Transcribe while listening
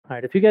All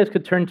right, if you guys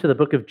could turn to the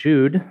book of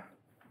Jude,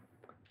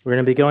 we're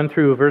going to be going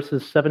through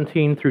verses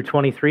 17 through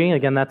 23.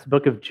 Again, that's the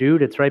book of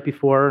Jude. It's right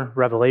before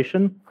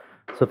Revelation.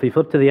 So if you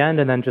flip to the end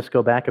and then just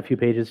go back a few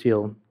pages,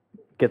 you'll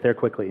get there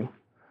quickly.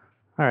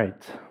 All right,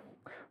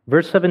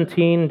 verse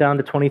 17 down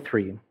to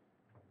 23.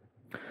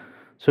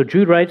 So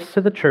Jude writes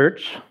to the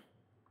church,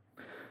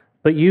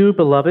 "But you,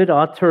 beloved,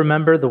 ought to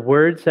remember the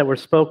words that were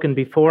spoken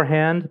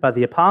beforehand by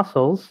the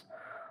apostles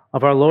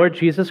of our Lord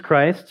Jesus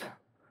Christ,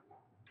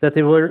 that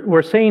they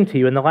were saying to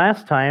you, in the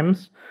last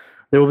times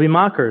there will be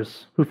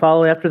mockers who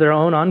follow after their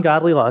own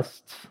ungodly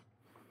lusts.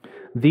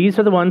 These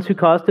are the ones who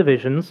cause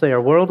divisions. They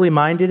are worldly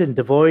minded and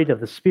devoid of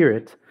the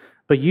Spirit.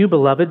 But you,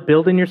 beloved,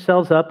 building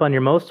yourselves up on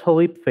your most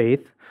holy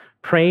faith,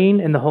 praying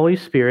in the Holy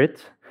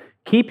Spirit,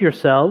 keep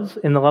yourselves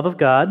in the love of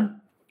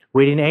God,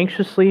 waiting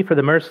anxiously for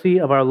the mercy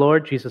of our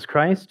Lord Jesus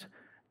Christ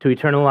to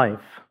eternal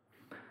life.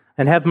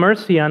 And have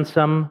mercy on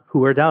some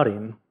who are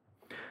doubting.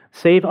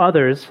 Save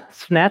others,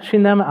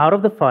 snatching them out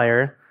of the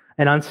fire,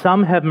 and on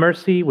some have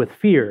mercy with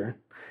fear,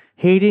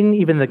 hating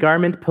even the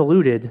garment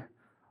polluted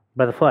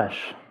by the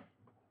flesh."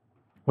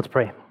 Let's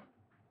pray.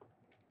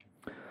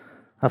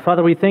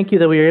 Father, we thank you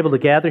that we are able to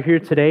gather here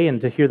today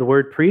and to hear the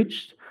word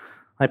preached.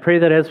 I pray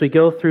that as we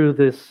go through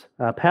this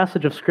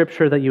passage of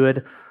Scripture, that you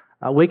would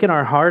awaken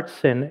our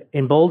hearts and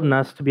embolden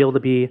us to be able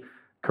to be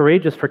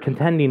courageous for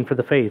contending for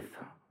the faith.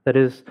 That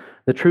is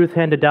the truth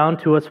handed down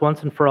to us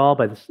once and for all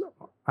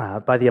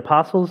by the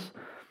apostles.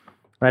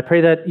 And I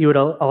pray that you would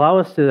allow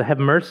us to have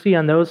mercy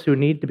on those who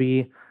need to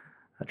be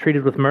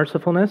treated with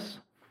mercifulness,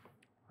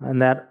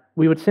 and that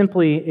we would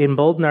simply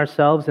embolden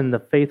ourselves in the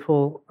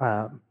faithful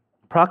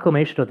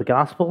proclamation of the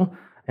gospel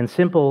and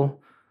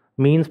simple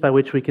means by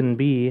which we can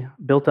be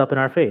built up in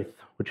our faith,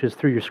 which is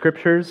through your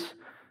scriptures,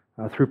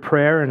 through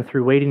prayer, and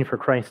through waiting for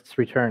Christ's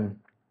return.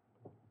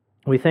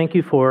 We thank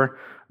you for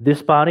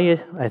this body.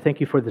 I thank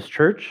you for this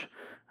church,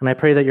 and I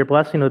pray that your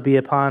blessing would be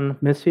upon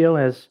Missio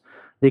as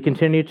they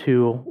continue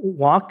to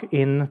walk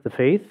in the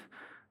faith,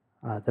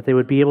 that they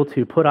would be able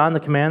to put on the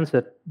commands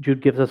that Jude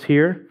gives us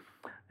here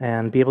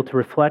and be able to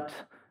reflect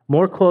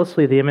more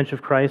closely the image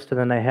of Christ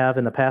than they have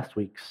in the past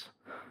weeks.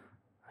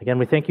 Again,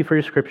 we thank you for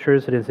your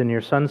scriptures. It is in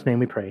your Son's name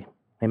we pray.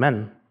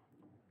 Amen.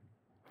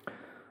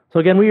 So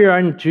again, we are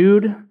in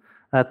Jude,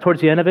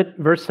 towards the end of it,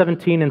 verse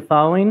 17 and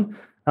following.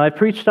 Now, I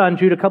preached on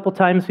Jude a couple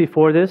times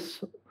before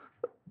this.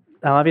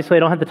 Now, obviously, I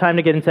don't have the time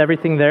to get into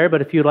everything there,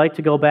 but if you'd like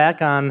to go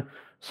back on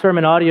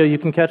sermon audio, you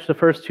can catch the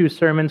first two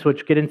sermons,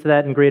 which get into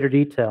that in greater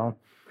detail.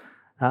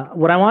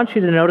 What I want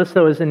you to notice,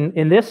 though, is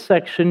in this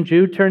section,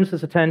 Jude turns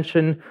his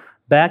attention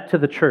back to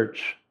the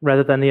church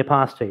rather than the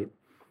apostate.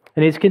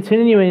 And he's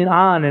continuing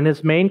on in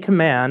his main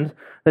command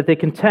that they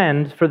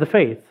contend for the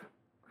faith.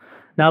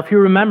 Now, if you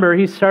remember,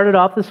 he started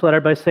off this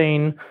letter by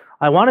saying,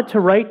 "I wanted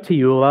to write to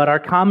you about our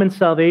common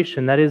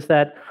salvation, that is,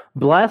 that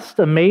blessed,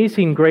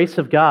 amazing grace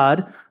of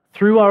God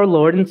through our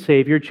Lord and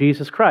Savior,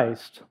 Jesus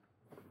Christ.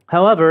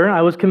 However,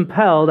 I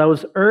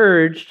was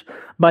urged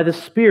by the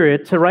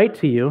Spirit to write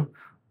to you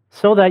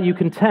so that you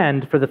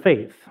contend for the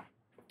faith."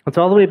 That's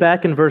all the way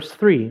back in verse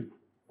 3.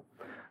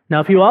 Now,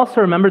 if you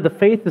also remember, the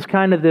faith is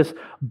kind of this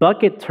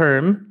bucket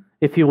term,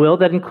 if you will,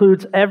 that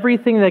includes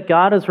everything that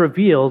God has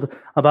revealed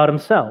about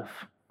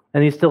himself,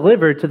 and he's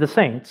delivered to the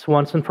saints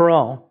once and for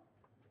all.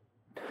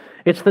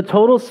 It's the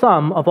total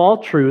sum of all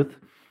truth,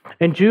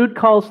 and Jude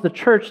calls the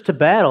church to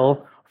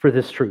battle for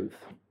this truth,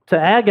 to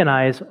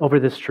agonize over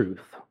this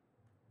truth.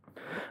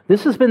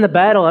 This has been the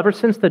battle ever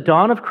since the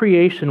dawn of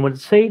creation, when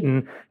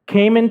Satan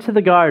came into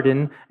the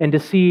garden and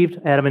deceived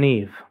Adam and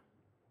Eve.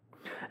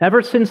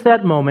 Ever since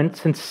that moment,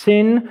 since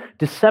sin,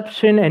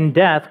 deception, and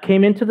death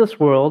came into this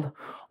world,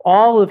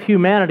 all of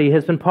humanity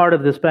has been part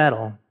of this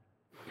battle.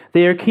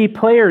 They are key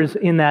players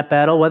in that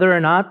battle, whether or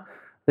not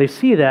they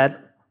see that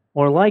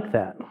or like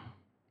that.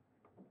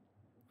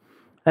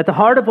 At the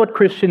heart of what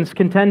Christians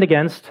contend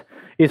against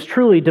is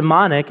truly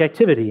demonic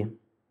activity.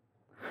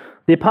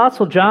 The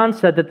Apostle John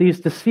said that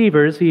these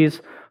deceivers,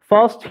 these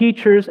false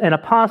teachers and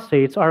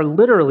apostates, are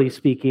literally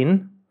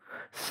speaking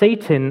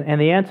Satan and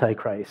the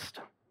Antichrist.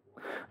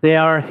 They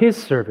are his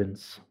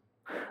servants.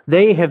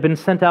 They have been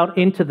sent out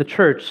into the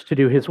church to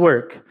do his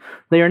work.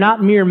 They are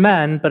not mere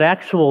men, but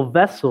actual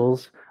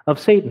vessels of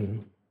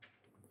Satan.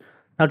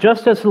 Now,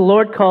 just as the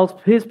Lord calls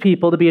his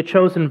people to be a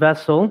chosen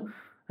vessel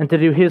and to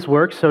do his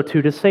work, so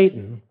too does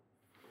Satan.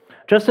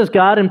 Just as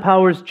God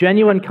empowers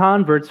genuine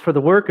converts for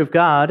the work of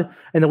God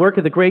and the work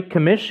of the Great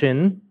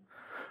Commission,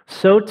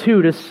 so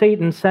too does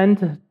Satan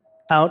send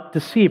out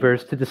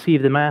deceivers to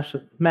deceive the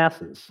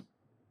masses.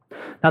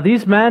 Now,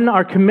 these men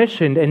are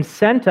commissioned and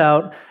sent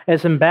out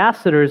as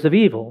ambassadors of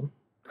evil,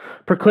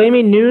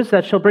 proclaiming news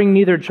that shall bring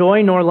neither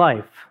joy nor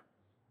life.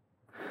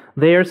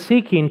 They are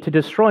seeking to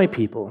destroy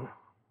people.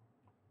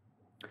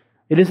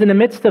 It is in the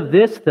midst of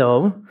this,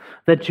 though,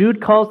 that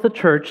Jude calls the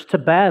church to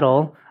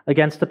battle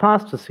against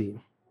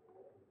apostasy,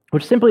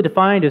 which simply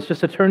defined is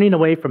just a turning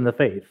away from the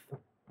faith.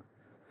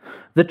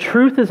 The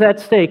truth is at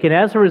stake, and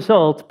as a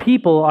result,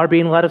 people are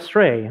being led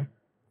astray.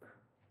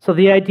 So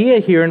the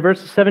idea here in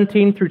verses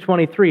 17 through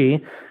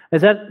 23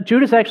 is that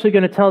Jude is actually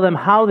going to tell them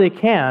how they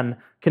can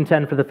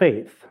contend for the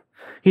faith.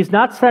 He's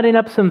not setting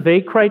up some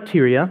vague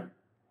criteria.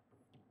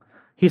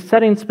 He's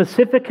setting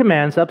specific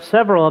commands up,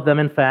 several of them,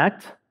 in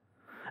fact.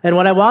 And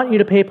what I want you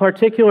to pay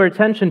particular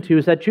attention to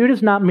is that Jude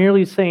is not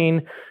merely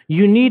saying,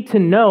 you need to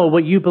know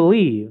what you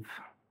believe.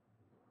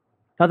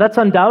 Now, that's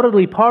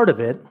undoubtedly part of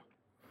it.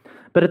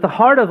 But at the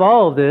heart of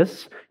all of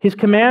this, his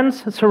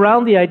commands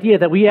surround the idea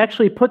that we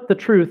actually put the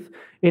truth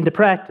into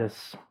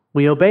practice.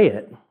 We obey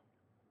it.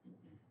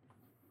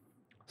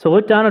 So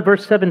look down at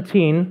verse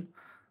 17.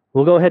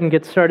 We'll go ahead and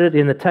get started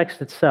in the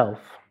text itself.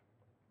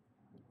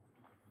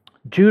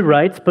 Jude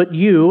writes, "But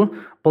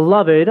you,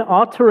 beloved,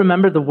 ought to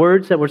remember the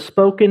words that were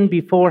spoken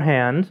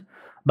beforehand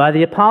by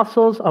the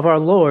apostles of our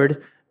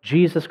Lord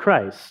Jesus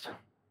Christ,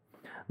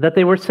 that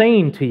they were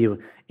saying to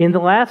you, in the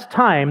last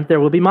time there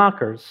will be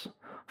mockers,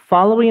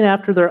 following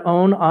after their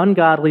own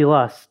ungodly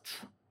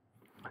lusts.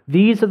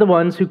 These are the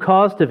ones who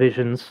cause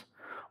divisions,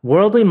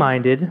 worldly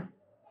minded,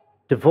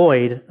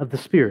 devoid of the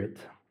Spirit."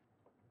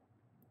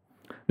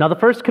 Now, the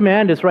first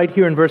command is right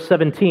here in verse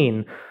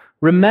 17.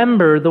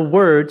 Remember the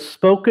words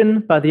spoken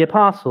by the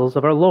apostles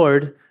of our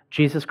Lord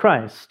Jesus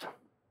Christ.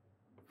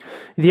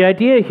 The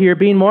idea here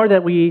being more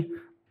that we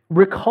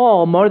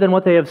recall more than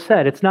what they have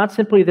said. It's not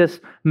simply this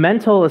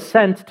mental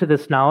assent to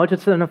this knowledge.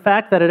 It's in the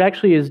fact that it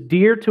actually is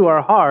dear to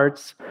our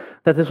hearts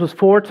that this was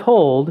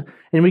foretold,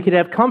 and we could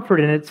have comfort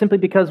in it simply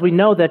because we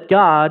know that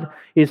God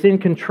is in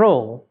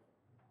control.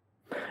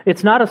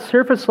 It's not a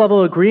surface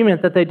level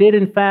agreement that they did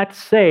in fact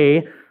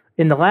say,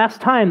 in the last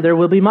time there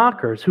will be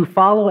mockers who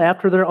follow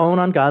after their own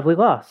ungodly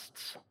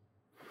lusts.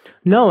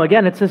 No,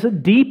 again, it's this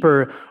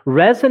deeper,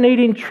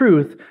 resonating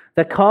truth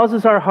that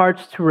causes our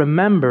hearts to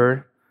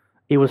remember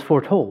it was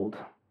foretold.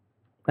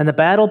 And the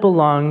battle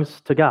belongs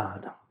to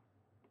God.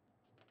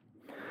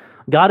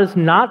 God is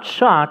not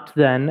shocked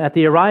then at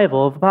the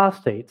arrival of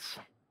apostates,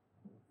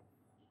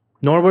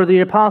 nor were the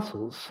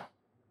apostles.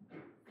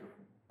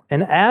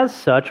 And as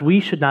such, we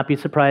should not be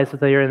surprised that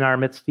they are in our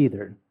midst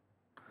either.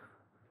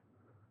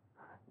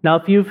 Now,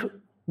 if you've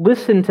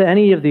listened to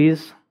any of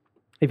these,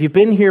 if you've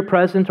been here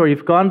present or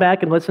you've gone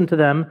back and listened to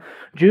them,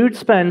 Jude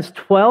spends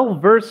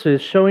 12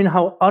 verses showing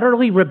how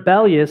utterly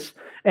rebellious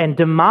and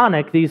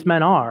demonic these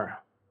men are.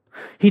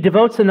 He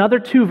devotes another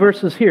 2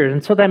 verses here,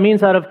 and so that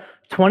means out of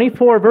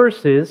 24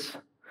 verses,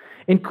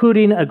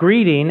 including a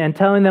greeting and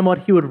telling them what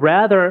he would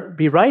rather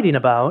be writing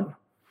about,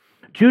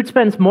 Jude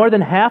spends more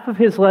than half of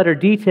his letter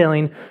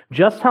detailing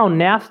just how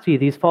nasty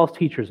these false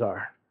teachers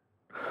are.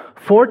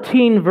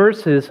 14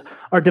 verses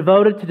are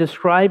devoted to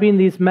describing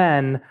these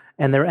men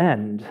and their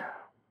end.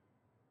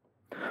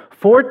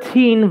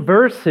 14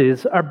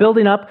 verses are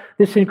building up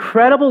this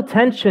incredible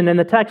tension in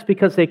the text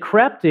because they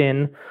crept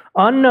in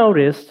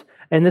unnoticed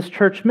and this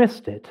church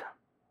missed it,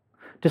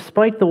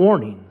 despite the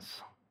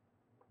warnings.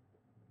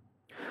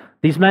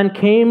 These men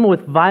came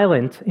with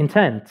violent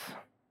intent.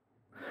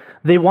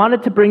 They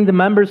wanted to bring the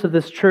members of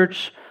this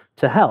church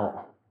to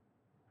hell.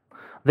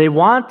 They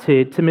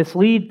wanted to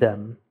mislead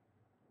them.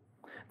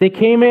 They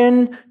came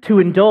in to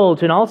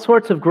indulge in all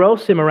sorts of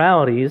gross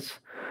immoralities.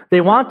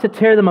 They want to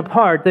tear them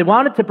apart. They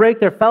wanted to break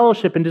their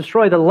fellowship and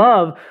destroy the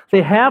love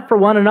they have for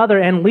one another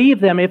and leave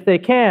them, if they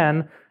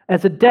can,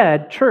 as a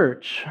dead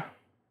church.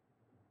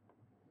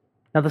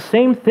 Now, the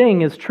same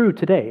thing is true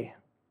today.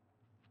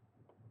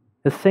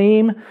 The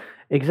same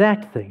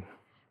exact thing.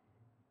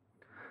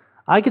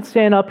 I could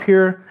stand up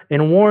here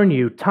and warn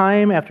you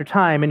time after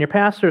time, and your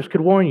pastors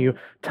could warn you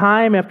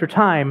time after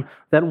time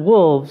that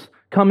wolves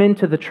come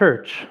into the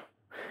church.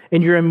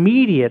 And your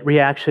immediate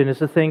reaction is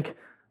to think,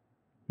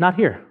 not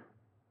here.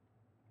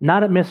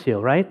 Not at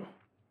Missio, right?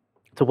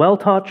 It's a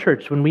well-taught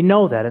church when we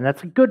know that, and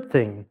that's a good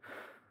thing.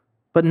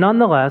 But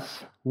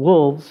nonetheless,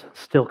 wolves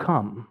still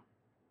come.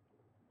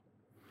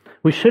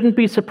 We shouldn't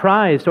be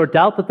surprised or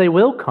doubt that they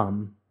will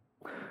come.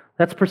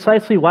 That's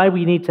precisely why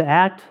we need to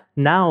act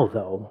now,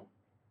 though.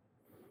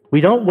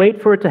 We don't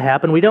wait for it to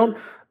happen. We don't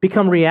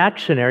become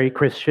reactionary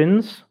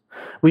Christians.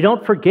 We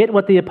don't forget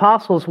what the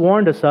apostles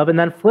warned us of and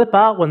then flip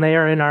out when they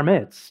are in our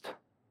midst.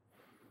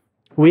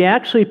 We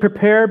actually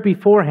prepare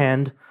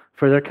beforehand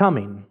for their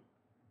coming.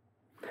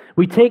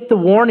 We take the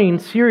warning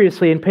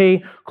seriously and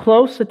pay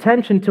close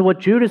attention to what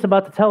Jude is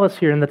about to tell us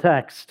here in the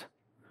text.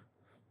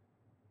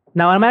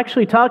 Now, I'm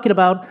actually talking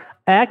about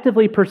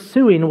actively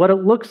pursuing what it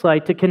looks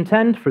like to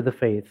contend for the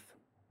faith.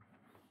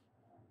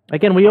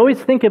 Again, we always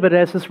think of it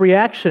as this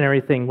reactionary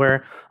thing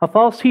where a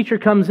false teacher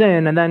comes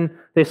in and then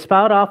they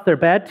spout off their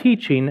bad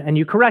teaching and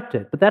you correct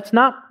it. But that's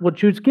not what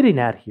Jude's getting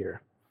at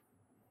here.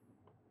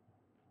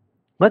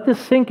 Let this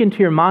sink into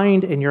your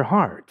mind and your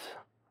heart.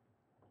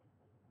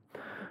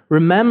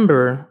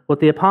 Remember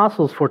what the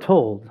apostles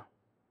foretold.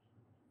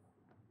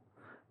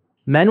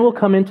 Men will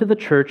come into the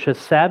church as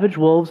savage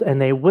wolves and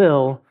they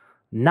will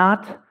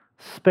not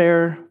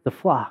spare the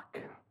flock.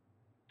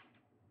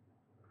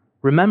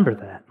 Remember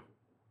that.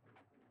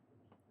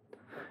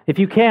 If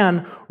you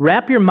can,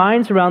 wrap your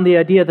minds around the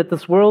idea that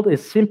this world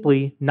is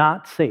simply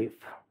not safe.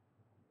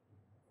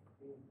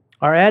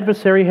 Our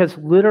adversary has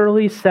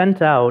literally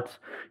sent out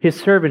his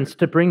servants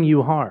to bring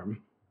you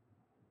harm.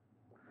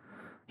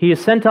 He has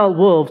sent out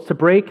wolves to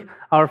break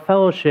our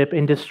fellowship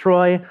and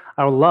destroy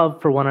our love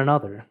for one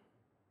another.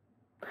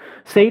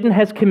 Satan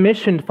has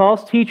commissioned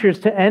false teachers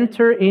to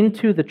enter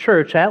into the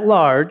church at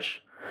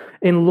large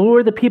and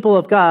lure the people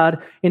of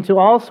God into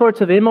all sorts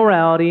of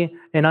immorality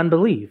and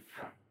unbelief.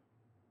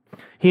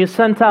 He has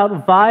sent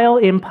out vile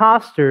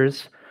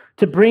impostors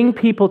to bring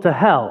people to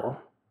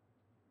hell.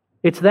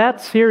 It's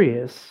that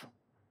serious.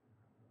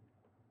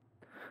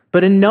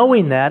 But in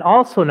knowing that,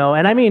 also know,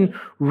 and I mean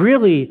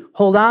really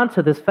hold on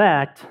to this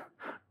fact,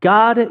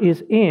 God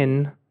is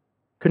in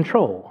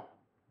control.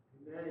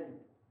 Amen.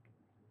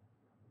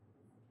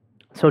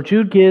 So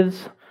Jude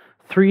gives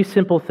 3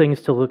 simple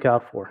things to look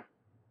out for.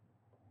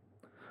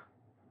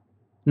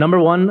 Number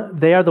 1,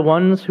 they are the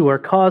ones who are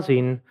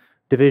causing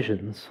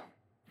divisions.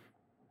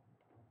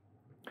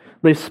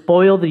 They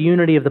spoil the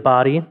unity of the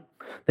body.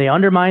 They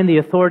undermine the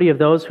authority of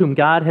those whom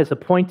God has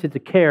appointed to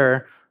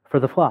care for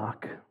the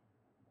flock.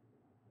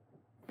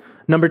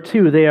 Number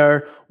 2, they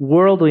are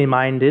worldly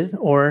minded,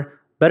 or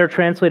better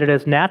translated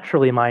as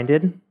naturally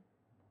minded.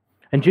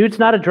 And Jude's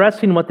not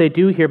addressing what they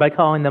do here by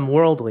calling them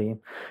worldly.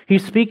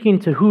 He's speaking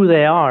to who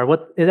they are,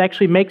 what it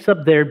actually makes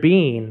up their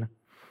being.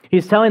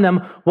 He's telling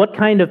them what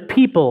kind of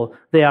people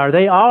they are.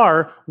 They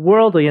are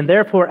worldly, and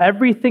therefore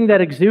everything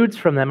that exudes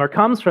from them or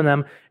comes from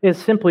them is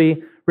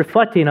simply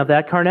reflecting of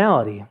that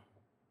carnality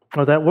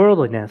or that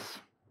worldliness.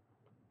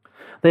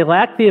 They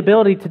lack the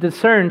ability to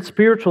discern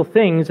spiritual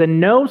things and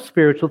know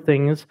spiritual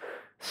things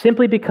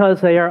simply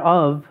because they are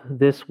of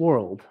this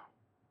world.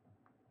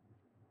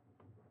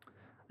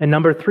 And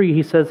number 3,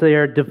 he says they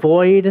are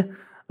devoid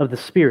of the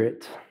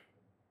Spirit.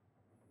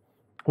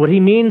 What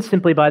he means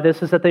simply by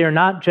this is that they are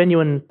not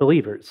genuine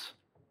believers.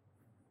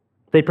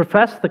 They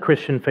profess the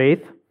Christian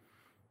faith.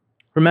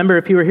 Remember,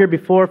 if you were here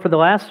before for the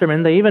last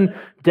sermon, they even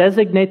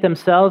designate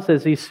themselves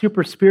as these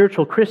super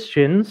spiritual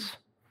Christians.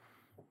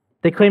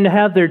 They claim to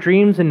have their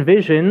dreams and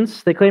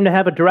visions. They claim to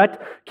have a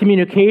direct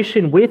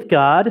communication with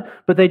God,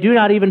 but they do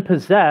not even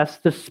possess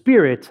the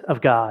Spirit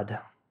of God.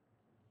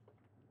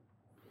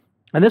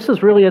 And this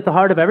is really at the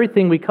heart of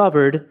everything we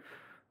covered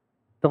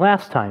the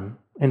last time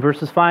in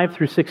verses 5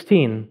 through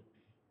 16.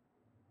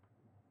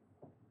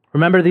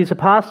 Remember, these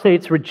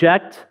apostates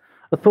reject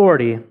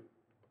authority.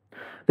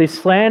 They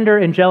slander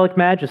angelic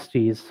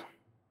majesties.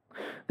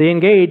 They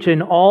engage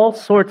in all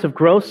sorts of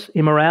gross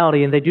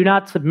immorality, and they do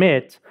not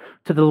submit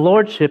to the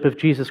lordship of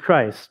Jesus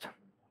Christ.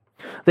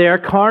 They are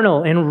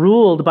carnal and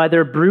ruled by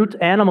their brute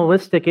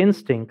animalistic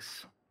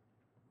instincts.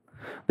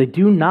 They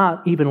do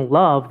not even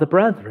love the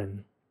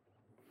brethren,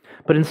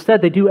 but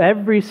instead they do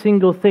every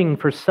single thing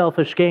for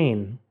selfish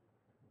gain.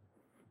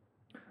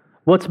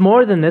 What's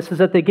more than this is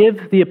that they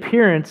give the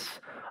appearance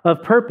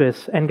of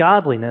purpose and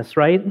godliness,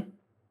 right?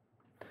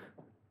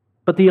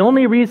 But the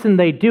only reason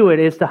they do it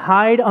is to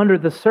hide under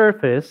the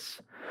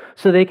surface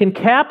so they can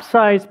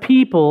capsize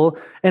people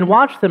and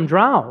watch them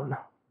drown.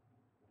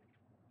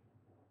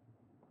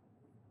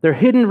 They're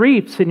hidden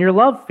reefs in your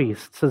love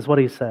feasts, is what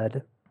he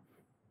said.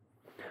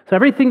 So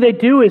everything they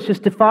do is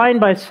just defined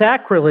by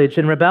sacrilege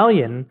and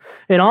rebellion,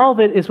 and all of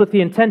it is with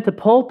the intent to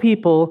pull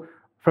people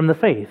from the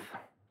faith.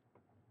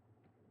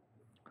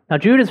 Now,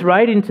 Jude is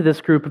writing to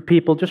this group of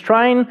people, just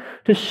trying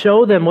to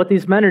show them what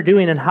these men are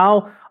doing and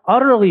how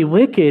utterly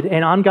wicked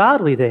and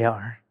ungodly they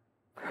are.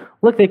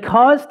 Look, they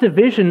cause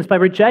divisions by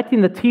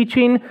rejecting the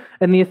teaching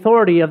and the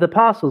authority of the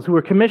apostles who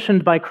were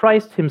commissioned by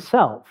Christ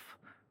himself.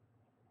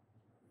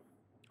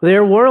 They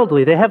are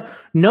worldly. They have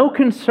no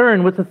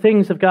concern with the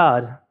things of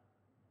God.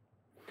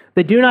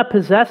 They do not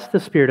possess the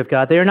Spirit of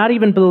God. They are not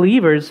even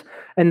believers,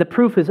 and the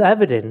proof is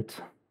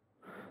evident.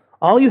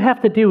 All you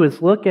have to do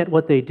is look at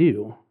what they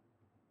do.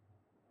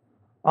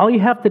 All you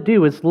have to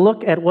do is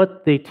look at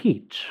what they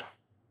teach.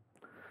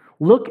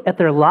 Look at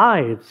their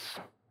lives.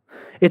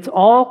 It's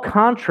all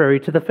contrary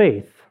to the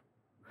faith,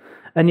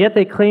 and yet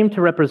they claim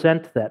to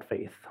represent that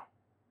faith.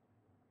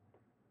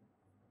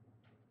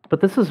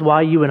 But this is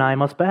why you and I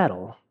must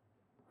battle.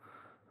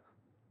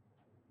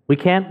 We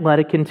can't let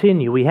it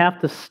continue. We have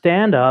to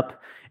stand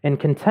up and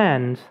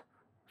contend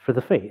for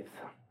the faith.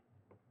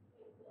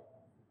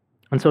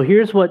 And so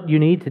here's what you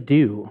need to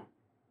do.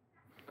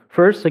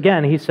 First,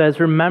 again, he says,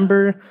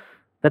 remember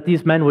that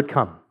these men would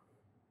come.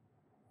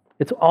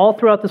 It's all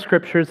throughout the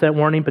scriptures, that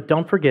warning, but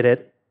don't forget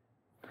it.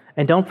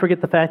 And don't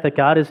forget the fact that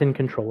God is in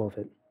control of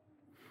it.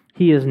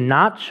 He is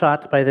not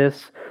shocked by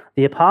this.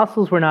 The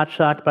apostles were not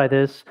shocked by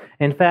this.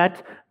 In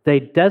fact, they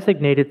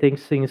designated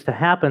these things to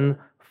happen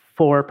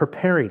for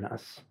preparing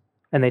us.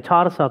 And they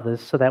taught us of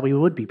this so that we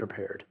would be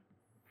prepared.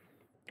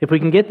 If we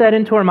can get that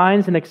into our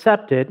minds and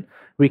accept it,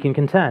 we can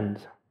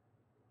contend.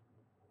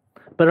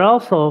 But it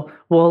also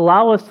will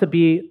allow us to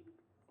be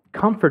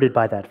comforted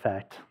by that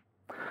fact.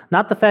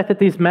 Not the fact that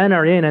these men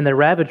are in and they're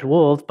ravaged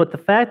wolves, but the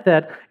fact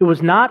that it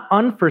was not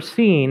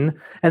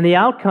unforeseen and the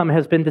outcome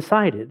has been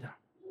decided.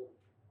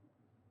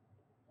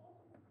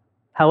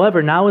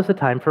 However, now is the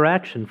time for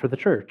action for the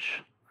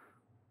church.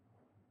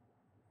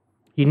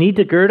 You need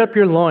to gird up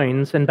your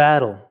loins and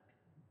battle.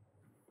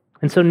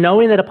 And so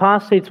knowing that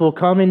apostates will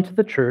come into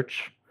the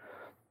church,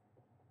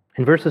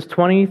 In verses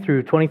 20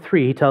 through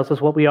 23, he tells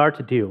us what we are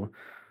to do.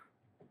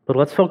 But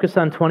let's focus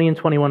on 20 and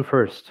 21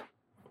 first.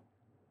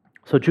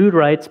 So Jude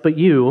writes, "But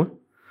you,"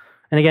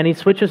 and again, he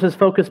switches his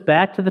focus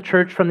back to the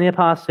church from the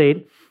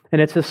apostate, and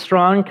it's a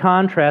strong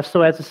contrast,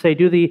 so as to say,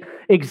 do the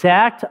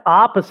exact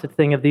opposite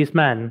thing of these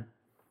men.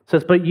 It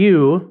says, "But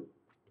you,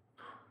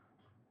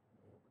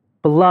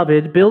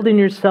 beloved, building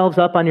yourselves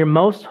up on your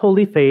most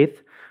holy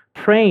faith,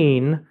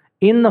 praying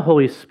in the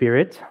Holy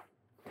Spirit,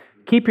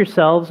 keep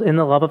yourselves in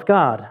the love of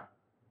God,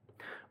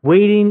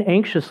 waiting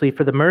anxiously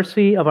for the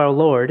mercy of our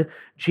Lord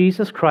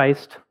Jesus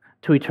Christ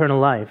to eternal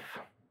life."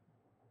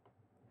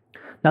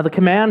 Now the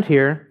command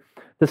here,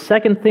 the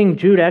second thing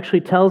Jude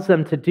actually tells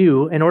them to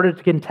do in order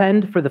to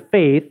contend for the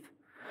faith,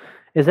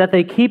 is that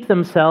they keep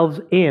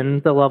themselves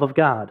in the love of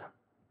God.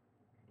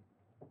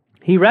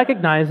 He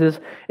recognizes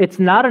it's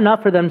not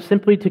enough for them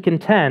simply to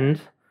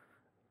contend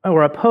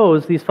or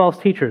oppose these false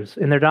teachers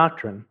in their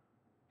doctrine.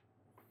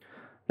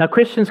 Now,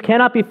 Christians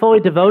cannot be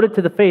fully devoted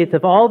to the faith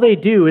if all they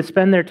do is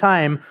spend their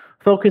time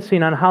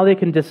focusing on how they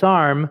can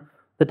disarm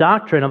the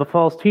doctrine of a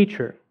false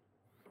teacher.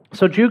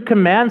 So Jude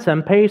commands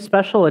them, pay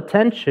special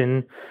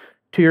attention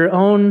to your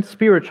own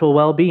spiritual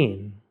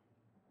well-being.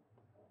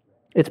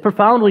 It's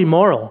profoundly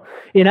moral.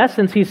 In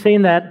essence, he's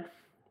saying that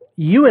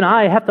you and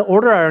I have to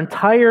order our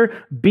entire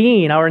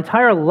being, our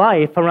entire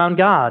life around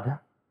God.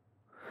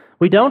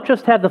 We don't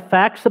just have the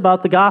facts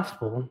about the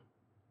gospel.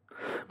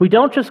 We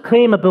don't just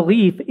claim a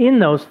belief in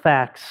those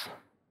facts.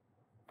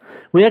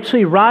 We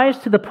actually rise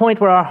to the point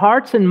where our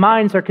hearts and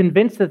minds are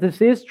convinced that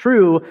this is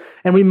true,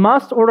 and we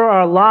must order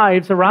our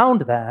lives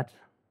around that.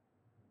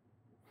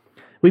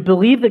 We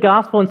believe the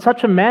gospel in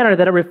such a manner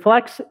that it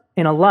reflects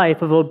in a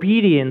life of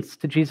obedience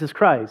to Jesus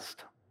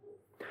Christ.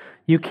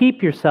 You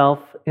keep yourself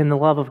in the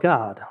love of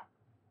God.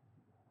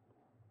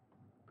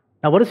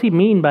 Now, what does he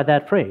mean by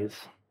that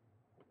phrase?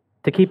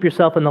 To keep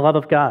yourself in the love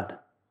of God.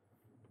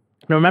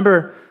 Now,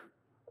 remember,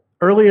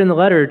 earlier in the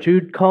letter,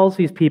 Jude calls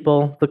these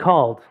people the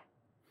called.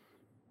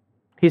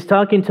 He's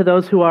talking to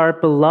those who are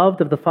beloved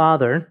of the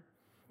Father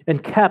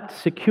and kept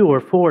secure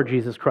for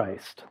Jesus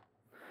Christ.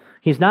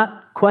 He's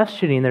not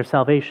questioning their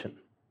salvation.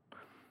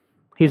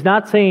 He's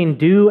not saying,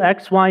 do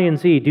X, Y, and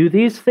Z. Do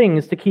these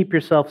things to keep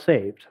yourself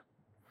saved.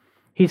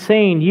 He's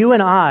saying you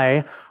and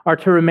I are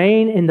to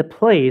remain in the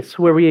place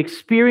where we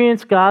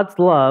experience God's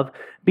love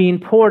being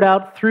poured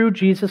out through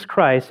Jesus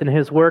Christ and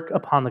his work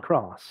upon the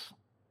cross.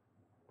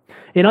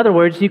 In other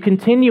words, you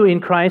continue in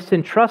Christ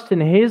and trust in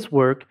his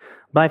work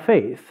by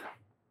faith.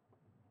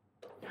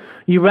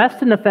 You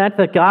rest in the fact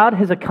that God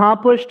has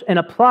accomplished and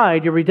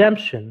applied your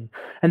redemption,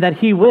 and that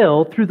he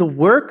will, through the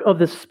work of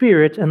the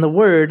Spirit and the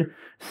Word,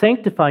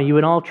 sanctify you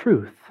in all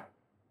truth.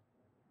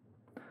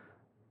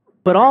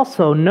 But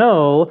also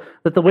know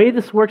that the way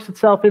this works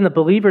itself in the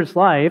believer's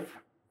life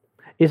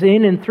is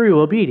in and through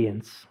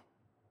obedience.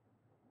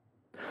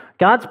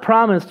 God's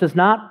promise does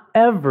not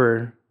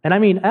ever, and I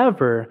mean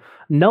ever,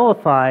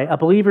 nullify a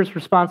believer's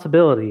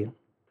responsibility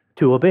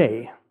to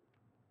obey.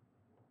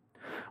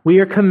 We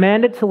are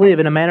commanded to live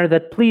in a manner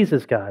that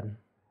pleases God.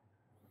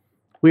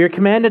 We are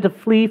commanded to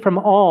flee from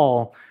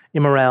all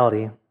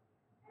immorality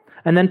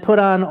and then put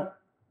on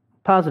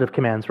positive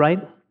commands,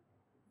 right?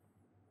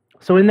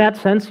 So in that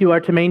sense, you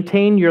are to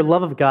maintain your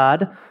love of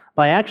God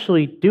by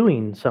actually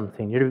doing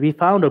something. You're to be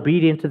found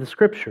obedient to the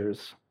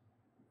Scriptures.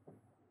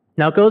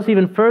 Now, it goes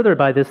even further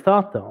by this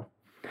thought, though.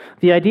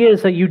 The idea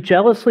is that you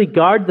jealously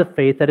guard the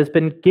faith that has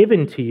been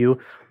given to you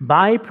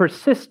by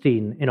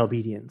persisting in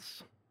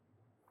obedience.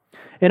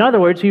 In other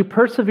words, you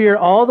persevere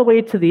all the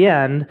way to the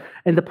end,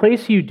 and the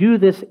place you do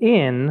this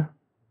in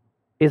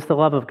is the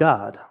love of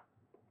God.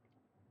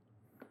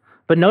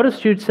 But notice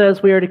Jude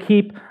says we are to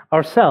keep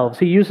ourselves.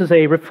 He uses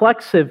a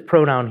reflexive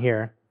pronoun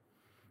here.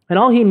 And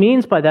all he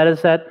means by that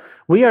is that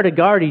we are to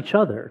guard each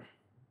other.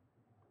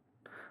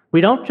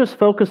 We don't just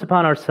focus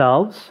upon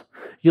ourselves.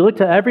 You look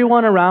to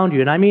everyone around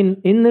you, and I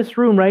mean in this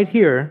room right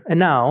here and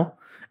now,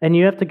 and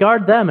you have to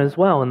guard them as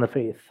well in the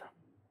faith.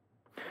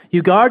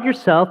 You guard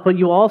yourself, but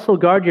you also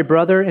guard your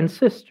brother and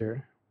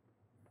sister.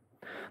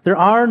 There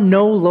are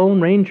no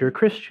Lone Ranger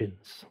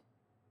Christians.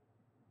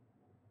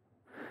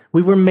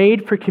 We were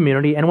made for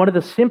community, and one of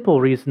the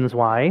simple reasons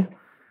why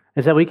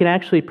is that we can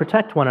actually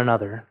protect one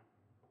another.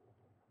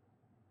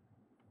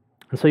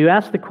 And so you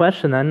ask the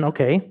question then,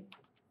 okay,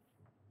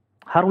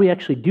 how do we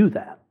actually do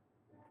that?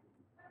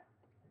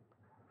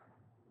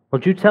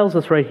 Well, Jude tells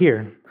us right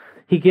here.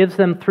 He gives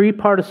them three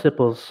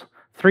participles,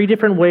 three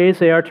different ways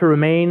they are to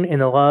remain in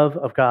the love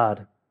of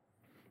God.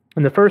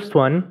 And the first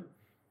one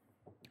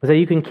is that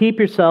you can keep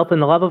yourself in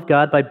the love of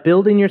God by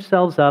building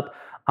yourselves up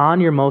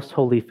on your most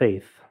holy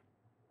faith.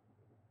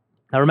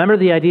 Now remember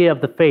the idea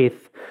of the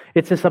faith.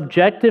 It's this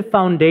objective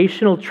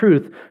foundational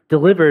truth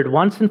delivered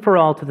once and for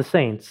all to the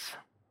saints.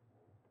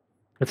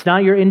 It's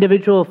not your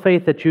individual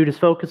faith that Jude is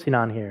focusing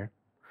on here.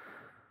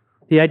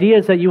 The idea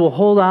is that you will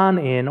hold on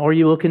in, or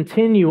you will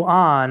continue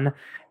on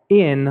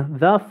in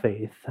the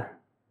faith.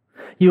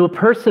 You will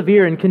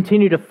persevere and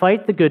continue to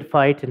fight the good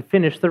fight and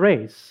finish the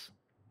race.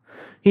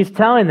 He's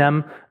telling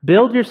them,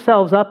 build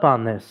yourselves up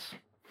on this.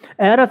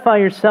 Edify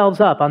yourselves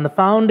up on the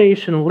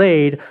foundation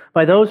laid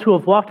by those who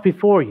have walked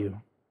before you.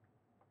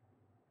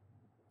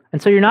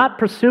 And so you're not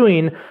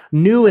pursuing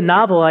new and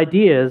novel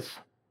ideas,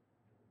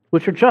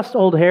 which are just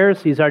old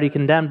heresies already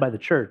condemned by the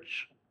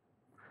church.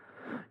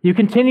 You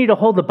continue to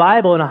hold the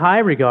Bible in a high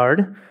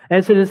regard,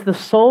 as it is the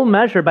sole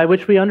measure by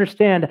which we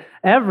understand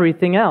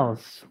everything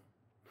else.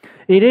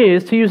 It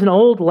is, to use an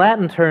old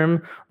Latin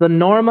term, the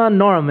norma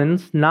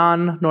normans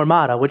non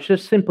normata, which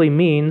just simply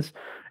means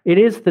it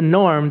is the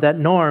norm that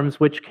norms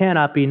which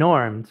cannot be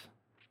normed.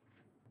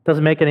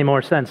 Doesn't make any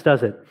more sense,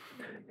 does it?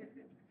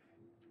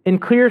 In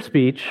clear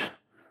speech,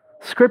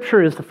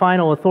 Scripture is the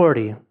final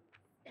authority,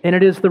 and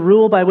it is the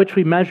rule by which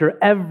we measure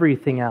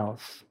everything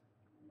else,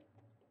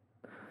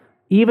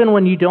 even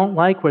when you don't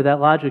like where that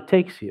logic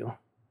takes you.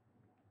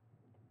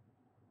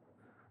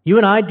 You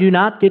and I do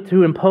not get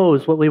to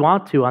impose what we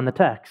want to on the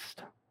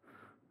text.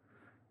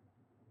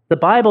 The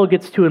Bible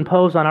gets to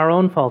impose on our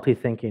own faulty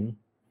thinking.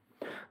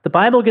 The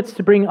Bible gets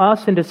to bring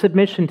us into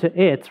submission to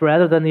it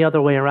rather than the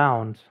other way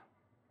around.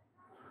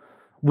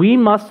 We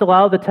must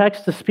allow the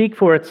text to speak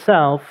for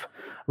itself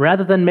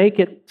rather than make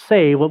it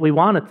say what we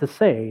want it to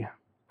say.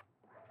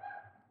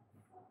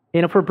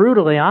 And if we're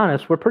brutally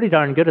honest, we're pretty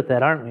darn good at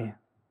that, aren't we?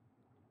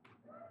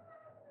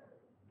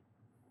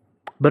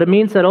 But it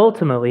means that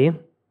ultimately,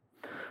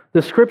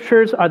 the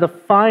Scriptures are the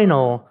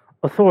final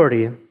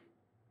authority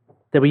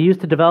that we use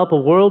to develop a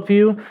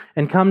worldview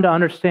and come to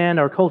understand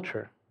our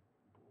culture.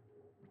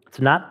 It's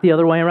not the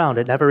other way around.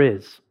 It never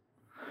is.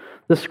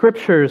 The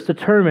Scriptures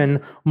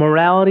determine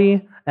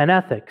morality and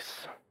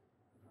ethics,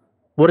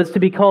 what is to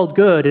be called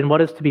good and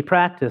what is to be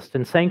practiced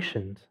and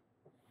sanctioned.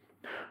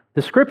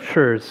 The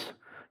Scriptures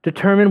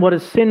determine what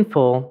is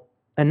sinful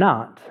and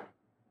not.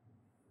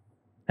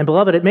 And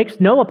beloved, it makes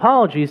no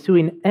apologies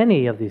doing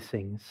any of these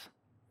things.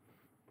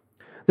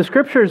 The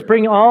Scriptures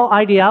bring all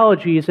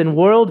ideologies and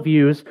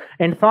worldviews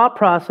and thought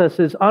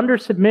processes under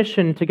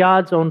submission to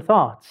God's own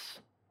thoughts.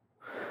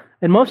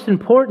 And most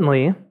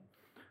importantly,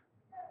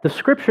 the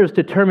Scriptures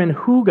determine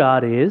who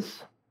God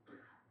is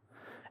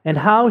and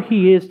how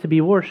He is to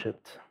be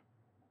worshipped.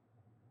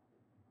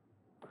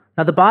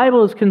 Now, the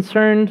Bible is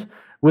concerned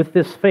with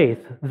this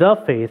faith,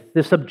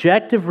 this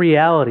objective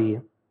reality,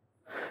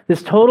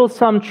 this total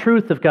sum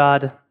truth of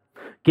God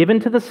given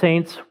to the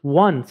saints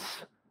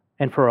once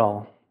and for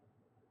all.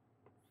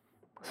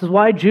 This is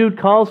why Jude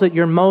calls it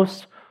your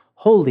most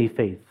holy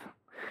faith.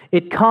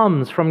 It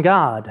comes from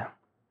God.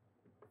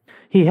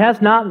 He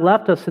has not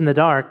left us in the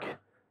dark.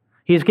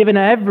 He has given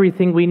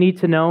everything we need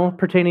to know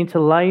pertaining to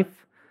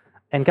life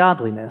and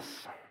godliness.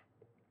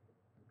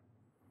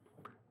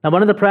 Now,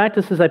 one of the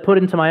practices I put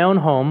into my own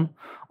home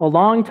a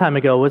long time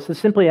ago was to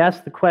simply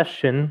ask the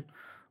question,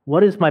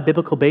 what is my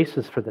biblical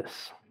basis for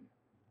this?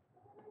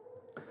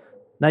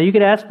 Now, you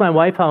could ask my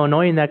wife how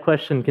annoying that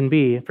question can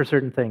be for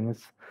certain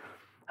things.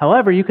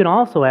 However, you can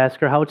also ask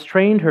her how it's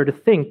trained her to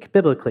think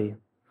biblically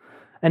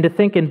and to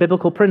think in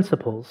biblical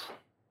principles.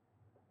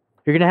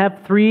 You're going to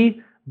have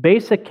three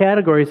basic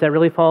categories that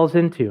really falls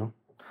into.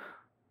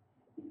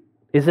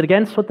 Is it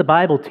against what the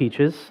Bible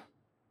teaches?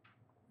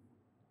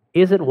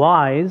 Is it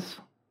wise?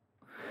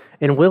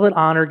 And will it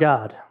honor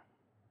God?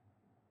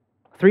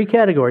 Three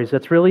categories,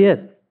 that's really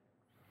it.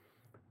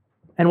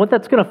 And what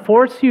that's going to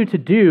force you to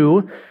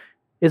do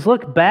is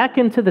look back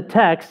into the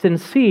text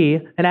and see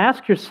and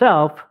ask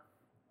yourself,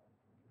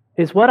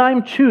 is what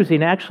I'm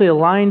choosing actually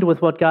aligned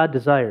with what God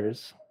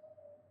desires?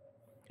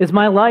 Is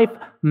my life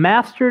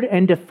mastered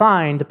and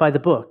defined by the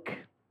book?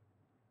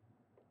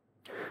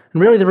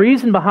 And really the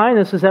reason behind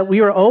this is that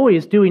we are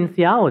always doing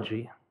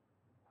theology.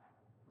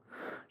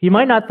 You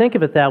might not think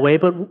of it that way,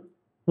 but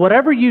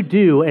whatever you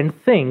do and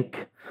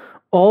think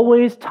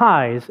always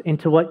ties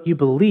into what you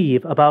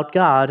believe about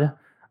God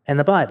and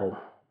the Bible.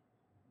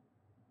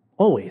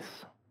 Always.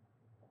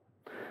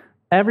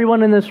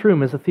 Everyone in this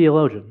room is a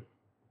theologian.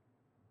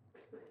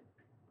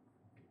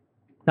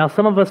 Now,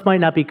 some of us might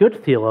not be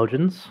good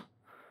theologians,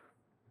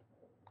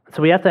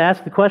 so we have to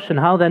ask the question,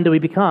 how then do we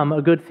become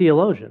a good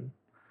theologian?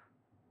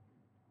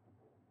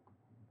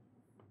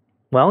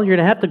 Well, you're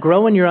going to have to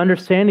grow in your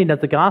understanding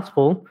of the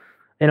gospel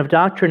and of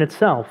doctrine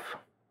itself.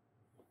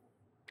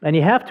 And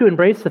you have to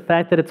embrace the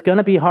fact that it's going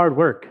to be hard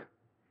work.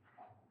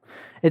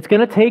 It's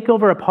going to take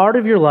over a part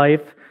of your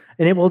life,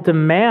 and it will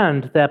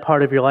demand that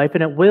part of your life,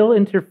 and it will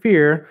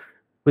interfere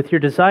with your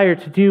desire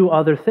to do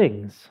other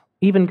things,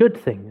 even good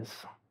things.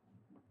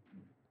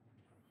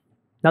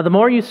 Now, the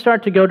more you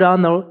start to go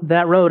down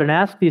that road and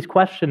ask these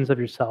questions of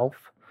yourself,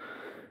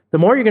 the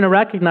more you're going to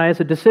recognize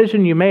the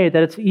decision you made,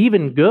 that it's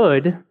even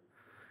good,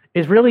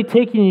 is really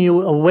taking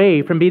you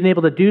away from being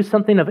able to do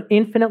something of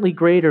infinitely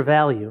greater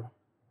value.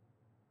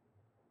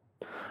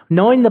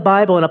 Knowing the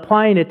Bible and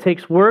applying it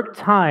takes work,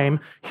 time,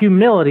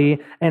 humility,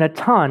 and a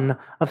ton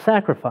of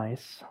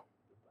sacrifice.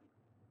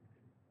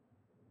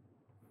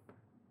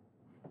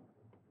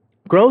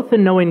 Growth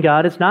in knowing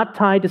God is not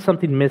tied to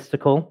something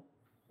mystical.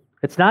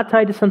 It's not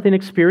tied to something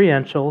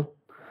experiential,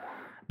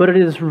 but it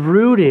is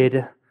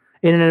rooted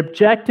in an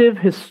objective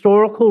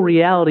historical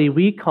reality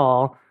we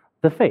call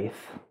the faith.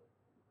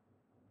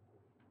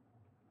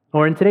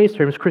 or in today's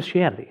terms,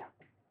 Christianity.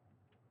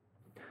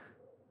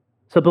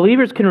 So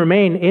believers can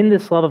remain in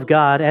this love of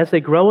God as they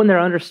grow in their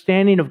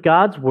understanding of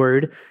God's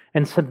word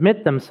and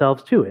submit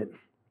themselves to it.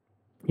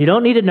 You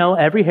don't need to know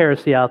every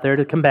heresy out there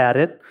to combat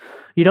it.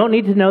 You don't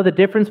need to know the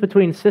difference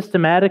between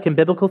systematic and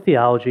biblical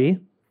theology.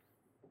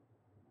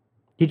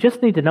 You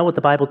just need to know what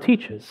the Bible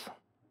teaches.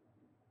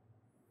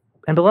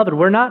 And beloved,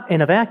 we're not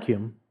in a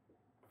vacuum.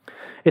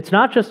 It's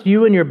not just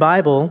you and your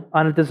Bible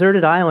on a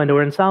deserted island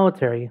or in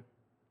solitary.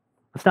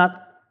 It's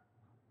not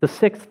the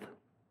sixth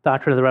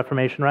doctrine of the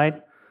Reformation,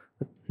 right?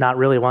 Not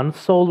really one.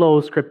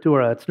 Solo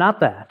scriptura. It's not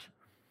that.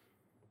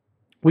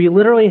 We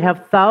literally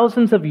have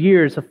thousands of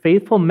years of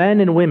faithful men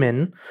and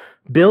women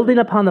building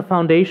upon the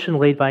foundation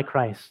laid by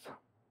Christ.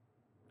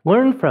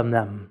 Learn from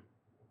them.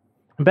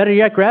 And better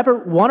yet, grab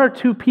one or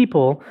two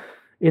people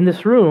in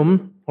this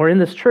room or in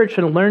this church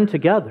and learn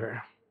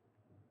together.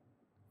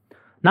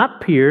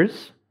 Not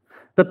peers,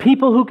 but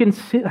people who can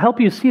help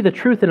you see the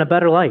truth in a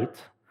better light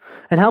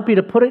and help you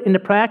to put it into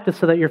practice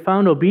so that you're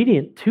found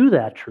obedient to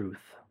that truth.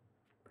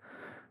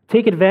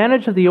 Take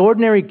advantage of the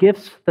ordinary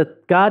gifts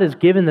that God has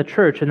given the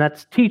church, and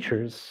that's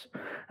teachers,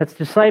 that's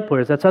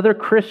disciplers, that's other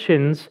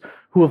Christians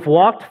who have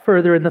walked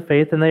further in the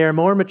faith and they are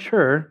more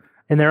mature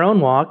in their own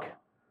walk.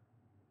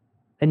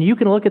 And you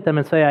can look at them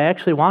and say, I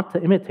actually want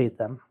to imitate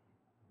them.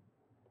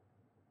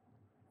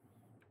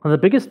 Well, the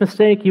biggest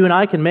mistake you and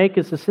I can make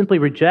is to simply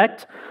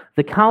reject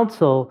the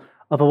counsel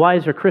of a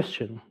wiser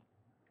Christian.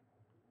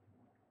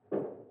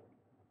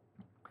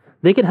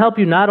 They can help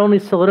you not only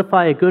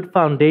solidify a good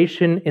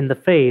foundation in the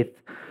faith,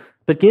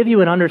 but give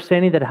you an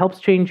understanding that helps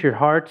change your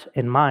heart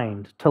and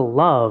mind to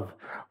love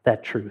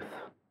that truth.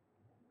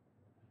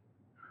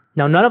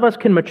 Now, none of us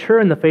can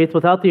mature in the faith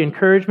without the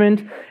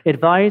encouragement,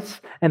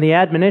 advice, and the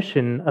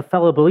admonition of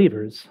fellow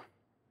believers.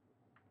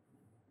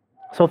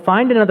 So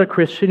find another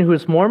Christian who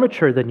is more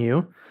mature than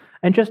you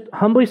and just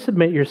humbly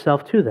submit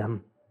yourself to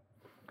them.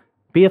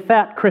 Be a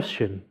fat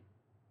Christian.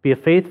 Be a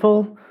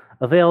faithful,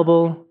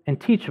 available, and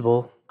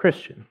teachable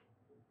Christian.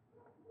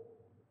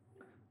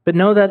 But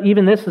know that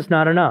even this is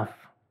not enough.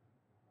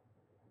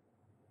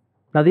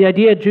 Now, the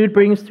idea Jude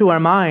brings to our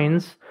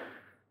minds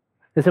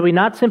is that we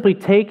not simply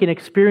take and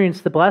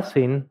experience the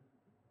blessing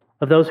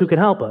of those who can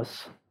help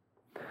us.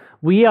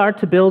 We are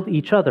to build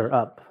each other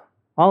up,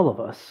 all of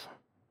us.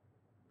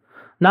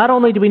 Not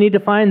only do we need to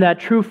find that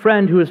true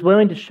friend who is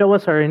willing to show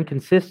us our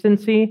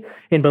inconsistency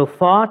in both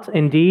thought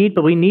and deed,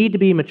 but we need to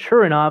be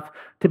mature enough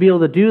to be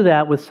able to do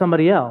that with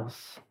somebody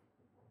else.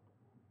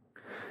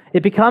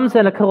 It becomes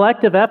then a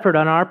collective effort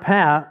on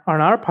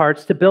our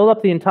parts to build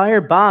up the entire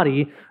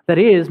body that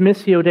is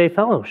Missio Dei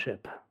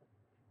fellowship.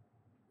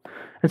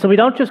 And so we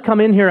don't just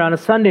come in here on a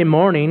Sunday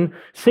morning,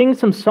 sing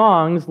some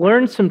songs,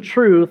 learn some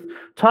truth,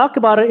 talk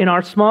about it in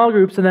our small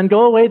groups, and then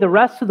go away the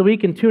rest of the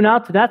week and tune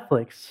out to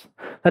Netflix.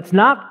 That's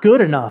not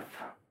good enough.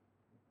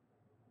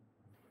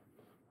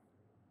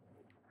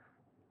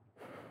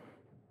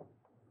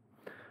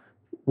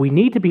 We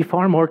need to be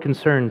far more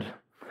concerned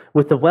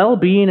with the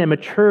well-being and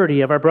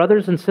maturity of our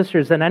brothers and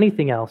sisters than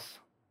anything else.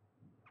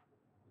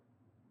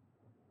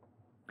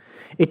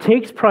 It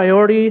takes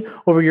priority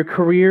over your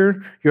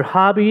career, your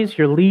hobbies,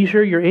 your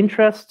leisure, your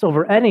interests,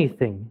 over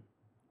anything.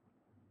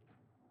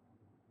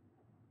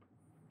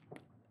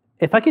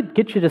 If I could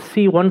get you to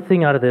see one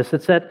thing out of this,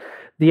 it's that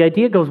the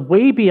idea goes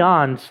way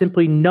beyond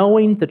simply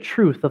knowing the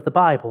truth of the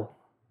Bible.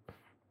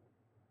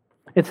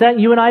 It's that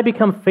you and I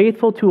become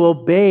faithful to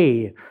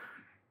obey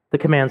the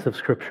commands of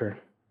Scripture.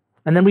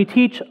 And then we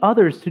teach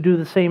others to do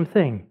the same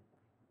thing.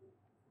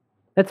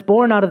 That's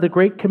born out of the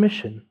Great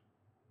Commission.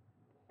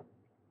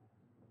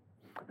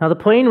 Now, the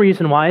plain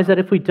reason why is that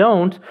if we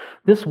don't,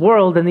 this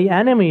world and the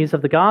enemies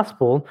of the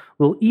gospel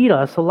will eat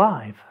us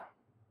alive.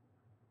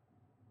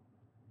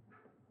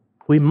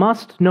 We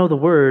must know the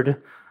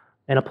word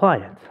and apply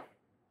it.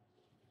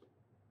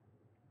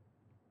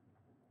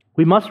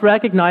 We must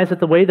recognize that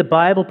the way the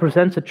Bible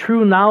presents a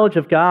true knowledge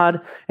of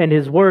God and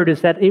His word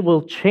is that it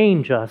will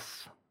change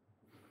us.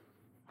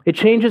 It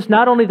changes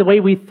not only the way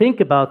we think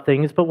about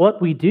things, but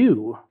what we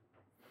do.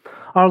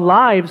 Our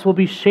lives will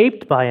be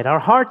shaped by it, our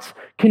hearts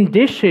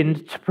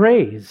conditioned to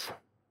praise.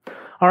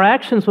 Our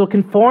actions will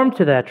conform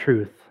to that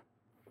truth.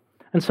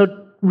 And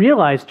so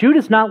realize, Jude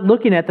is not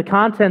looking at the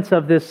contents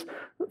of this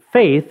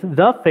faith,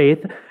 the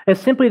faith, as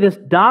simply this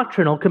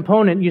doctrinal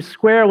component you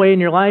square away in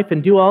your life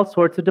and do all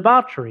sorts of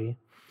debauchery.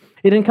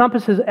 It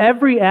encompasses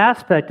every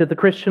aspect of the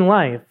Christian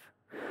life.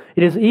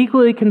 It is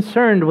equally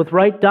concerned with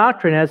right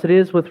doctrine as it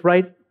is with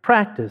right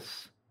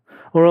practice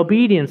or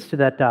obedience to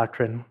that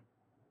doctrine.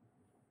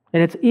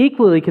 And it's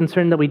equally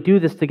concerned that we do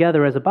this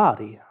together as a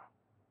body.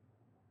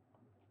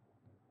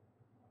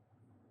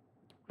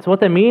 So what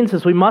that means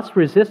is we must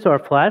resist our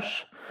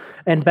flesh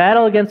and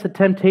battle against the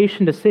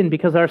temptation to sin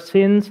because our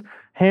sins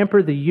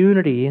hamper the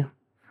unity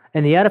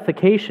and the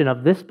edification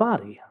of this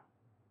body.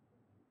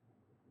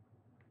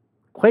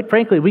 Quite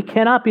frankly, we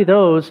cannot be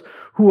those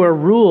who are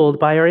ruled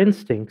by our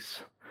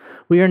instincts.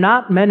 We are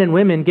not men and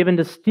women given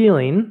to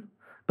stealing,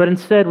 but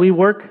instead we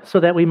work so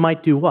that we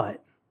might do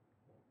what?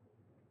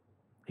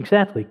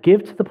 Exactly.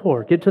 Give to the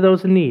poor. Give to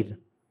those in need.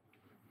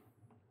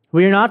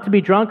 We are not to be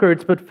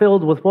drunkards, but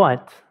filled with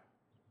what?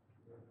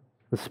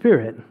 The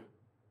Spirit.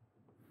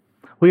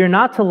 We are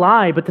not to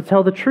lie, but to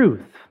tell the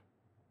truth.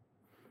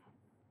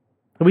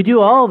 And we do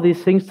all of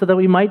these things so that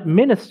we might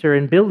minister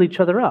and build each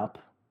other up.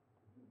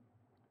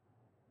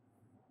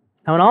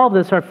 Now, in all of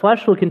this, our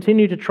flesh will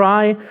continue to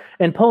try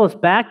and pull us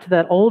back to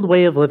that old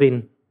way of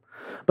living.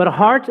 But a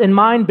heart and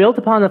mind built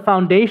upon the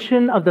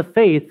foundation of the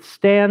faith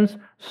stands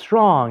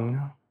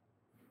strong.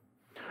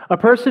 A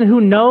person who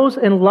knows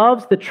and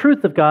loves the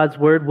truth of God's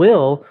word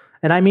will,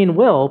 and I mean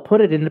will, put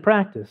it into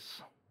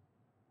practice.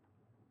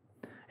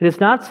 It is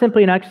not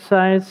simply an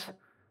exercise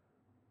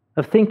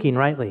of thinking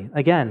rightly.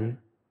 Again,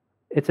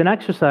 it's an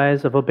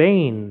exercise of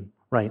obeying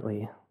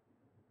rightly.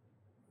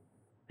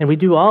 And we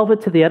do all of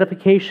it to the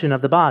edification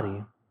of the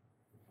body.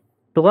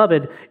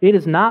 Beloved, it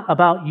is not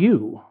about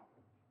you.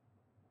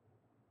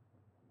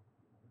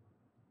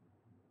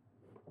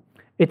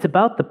 It's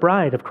about the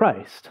bride of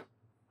Christ.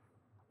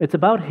 It's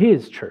about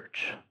His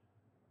church.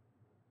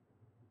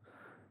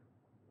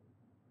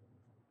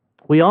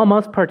 We all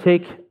must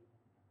partake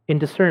in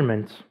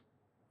discernment,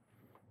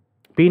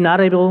 be not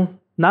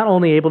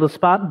only able to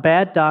spot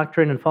bad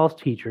doctrine and false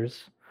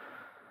teachers,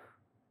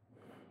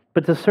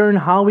 but discern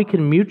how we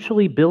can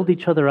mutually build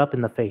each other up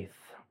in the faith,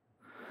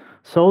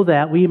 so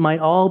that we might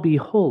all be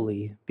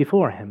holy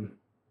before Him.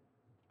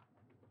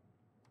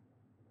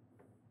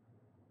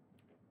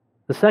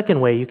 The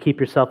second way you keep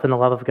yourself in the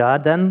love of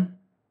God, then,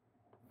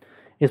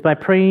 is by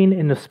praying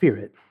in the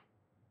Spirit.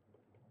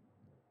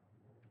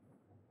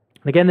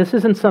 Again, this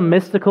isn't some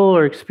mystical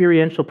or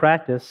experiential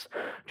practice.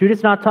 Jude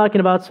is not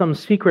talking about some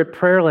secret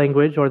prayer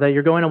language or that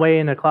you're going away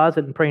in a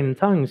closet and praying in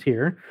tongues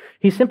here.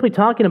 He's simply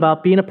talking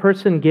about being a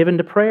person given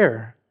to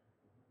prayer.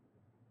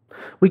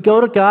 We go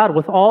to God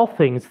with all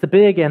things, the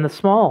big and the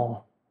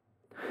small.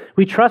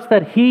 We trust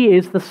that He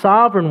is the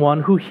sovereign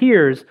one who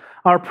hears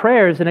our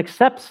prayers and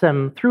accepts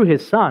them through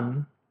His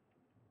Son.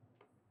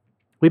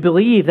 We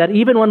believe that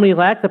even when we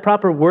lack the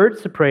proper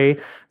words to pray,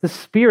 the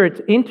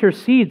Spirit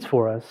intercedes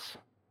for us.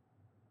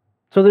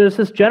 So there's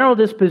this general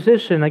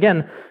disposition,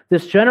 again,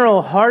 this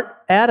general heart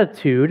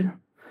attitude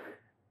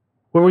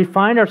where we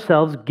find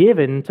ourselves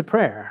given to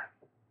prayer.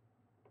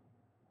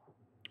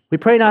 We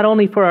pray not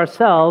only for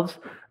ourselves,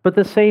 but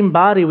the same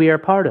body we are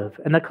part of,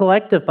 and the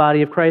collective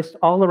body of Christ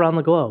all around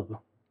the globe.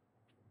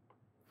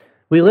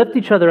 We lift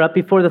each other up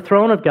before the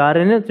throne of God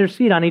and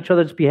intercede on each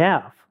other's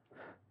behalf.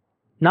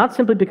 Not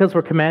simply because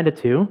we're commanded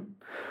to,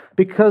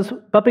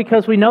 but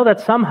because we know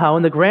that somehow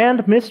in the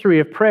grand mystery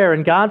of prayer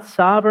and God's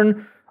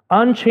sovereign,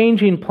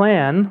 unchanging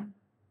plan,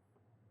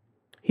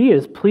 He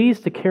is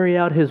pleased to carry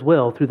out His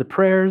will through the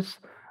prayers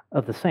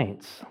of the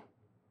saints.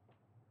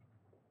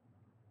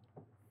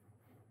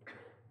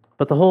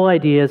 But the whole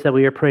idea is that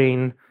we are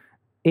praying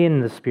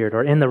in the Spirit,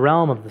 or in the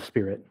realm of the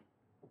Spirit.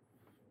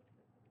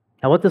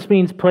 Now, what this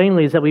means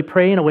plainly is that we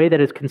pray in a way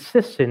that is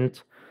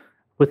consistent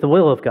with the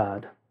will of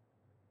God.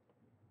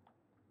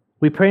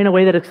 We pray in a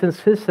way that is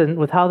consistent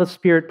with how the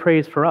Spirit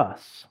prays for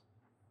us.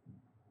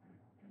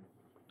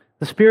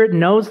 The Spirit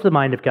knows the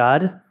mind of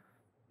God.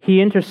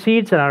 He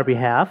intercedes on our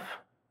behalf,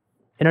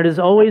 and it is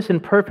always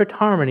in perfect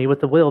harmony with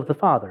the will of the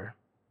Father.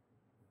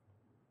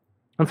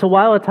 And so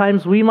while at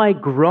times we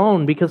might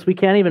groan because we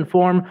can't even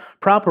form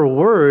proper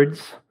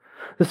words,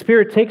 the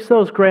Spirit takes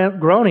those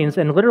groanings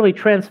and literally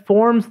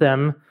transforms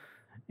them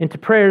into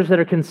prayers that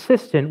are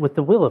consistent with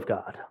the will of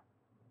God.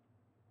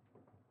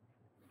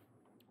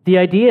 The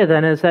idea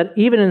then is that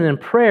even in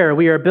prayer,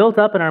 we are built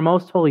up in our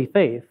most holy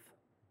faith.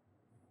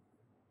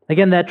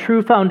 Again, that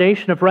true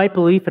foundation of right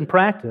belief and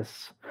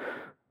practice.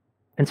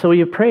 And so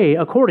we pray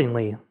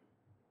accordingly.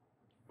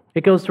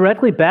 It goes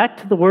directly back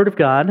to the Word of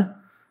God,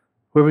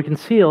 where we can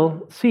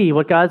see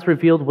what God's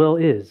revealed will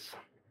is.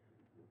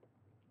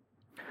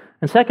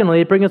 And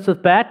secondly, it brings us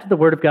back to the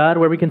Word of God,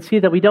 where we can see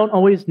that we don't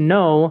always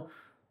know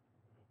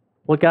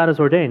what God has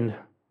ordained.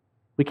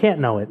 We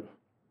can't know it.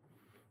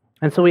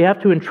 And so we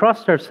have to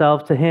entrust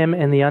ourselves to Him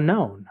in the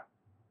unknown.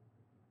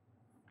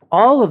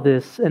 All of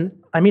this,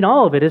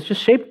 all of it, is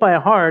just shaped by a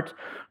heart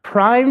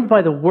primed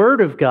by the Word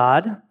of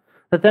God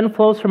that then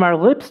flows from our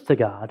lips to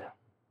God.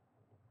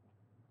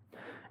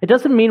 It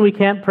doesn't mean we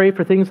can't pray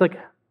for things like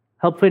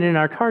help fit in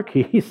our car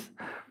keys.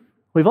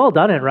 We've all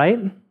done it, right?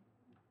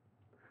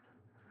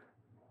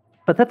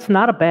 But that's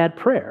not a bad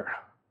prayer.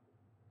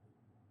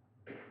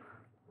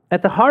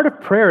 At the heart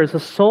of prayer is a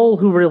soul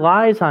who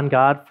relies on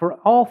God for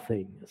all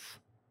things,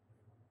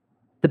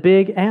 the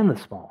big and the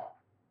small.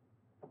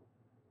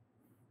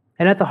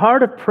 And at the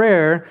heart of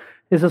prayer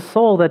is a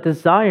soul that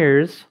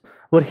desires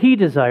what He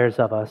desires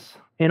of us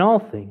in all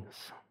things.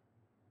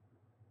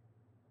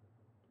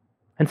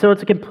 And so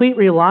it's a complete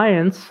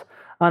reliance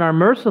on our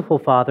merciful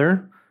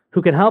Father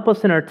who can help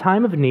us in our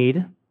time of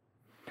need,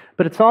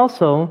 but it's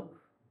also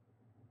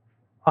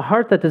a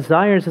heart that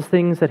desires the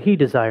things that He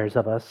desires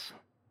of us,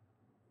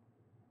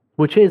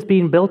 which is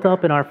being built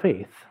up in our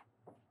faith.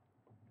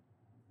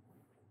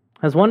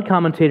 As one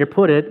commentator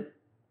put it,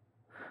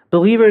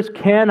 believers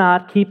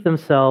cannot keep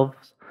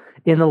themselves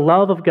in the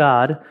love of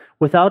God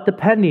without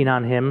depending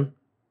on Him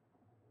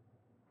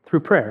through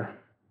prayer.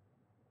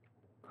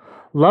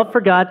 Love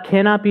for God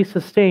cannot be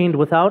sustained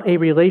without a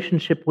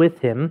relationship with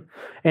Him,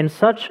 and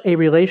such a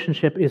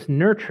relationship is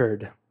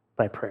nurtured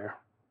by prayer.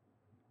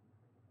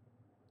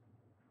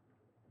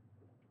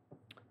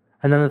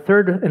 And then the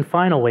third and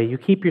final way you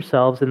keep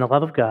yourselves in the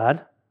love of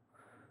God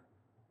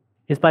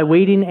is by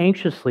waiting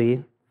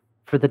anxiously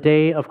for the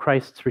day of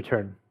Christ's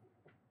return.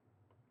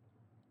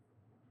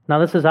 Now,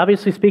 this is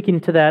obviously speaking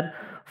to that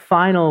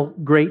final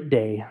great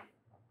day.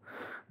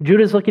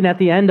 Jude is looking at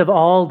the end of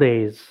all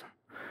days.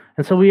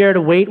 And so we are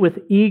to wait with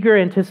eager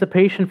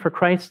anticipation for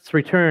Christ's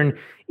return,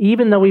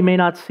 even though we may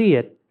not see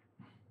it.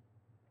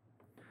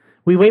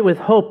 We wait with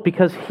hope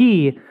because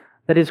He,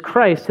 that is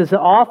Christ, is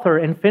the author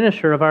and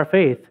finisher of our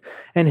faith,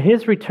 and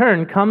His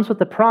return comes with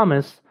the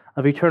promise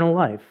of eternal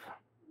life.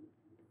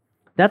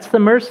 That's the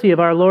mercy of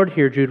our Lord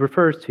here Jude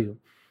refers to.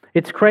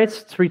 It's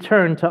Christ's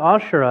return to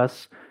usher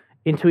us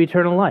into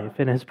eternal life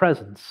in His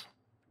presence.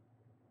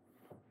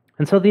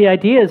 And so the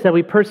idea is that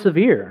we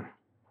persevere.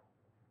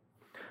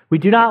 We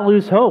do not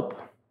lose hope.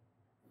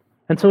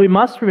 And so we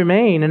must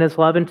remain in His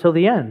love until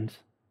the end.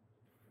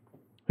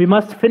 We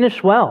must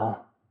finish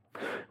well.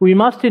 We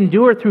must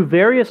endure through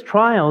various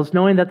trials,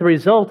 knowing that the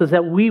result is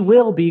that we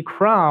will be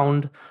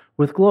crowned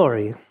with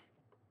glory.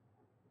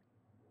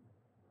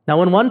 Now,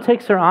 when one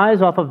takes their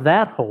eyes off of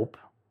that hope,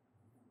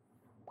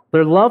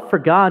 their love for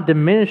God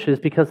diminishes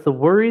because the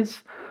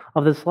worries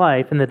of this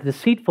life and the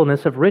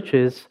deceitfulness of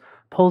riches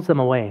pulls them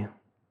away.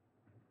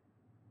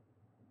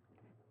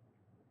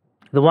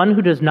 The one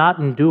who does not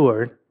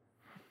endure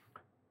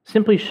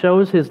simply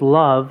shows his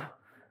love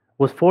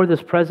was for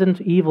this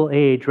present evil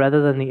age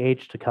rather than the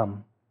age to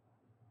come.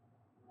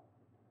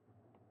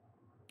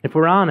 If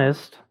we're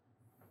honest,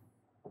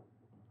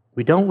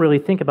 we don't really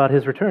think about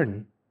His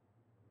return.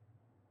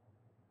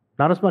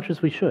 Not as much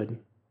as we should.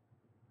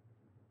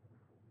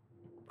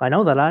 I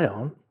know that I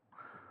don't.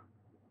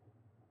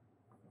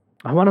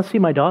 I want to see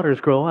my daughters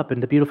grow up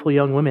into beautiful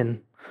young women,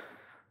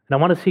 and I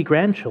want to see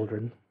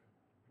grandchildren.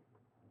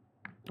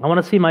 I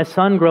want to see my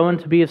son grow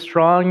into be a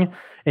strong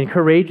and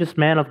courageous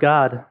man of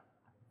God,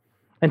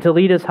 and to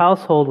lead his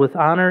household with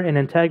honor and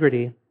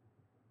integrity.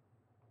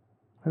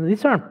 And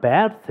these aren't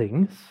bad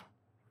things,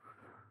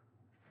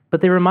 but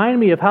they remind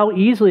me of how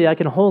easily I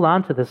can hold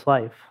on to this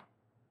life.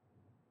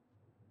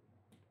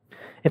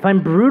 If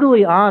I'm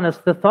brutally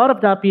honest, the thought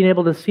of not being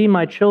able to see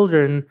my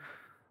children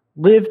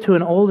live to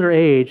an older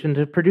age and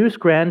to produce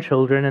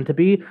grandchildren and to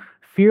be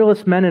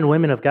fearless men and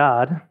women of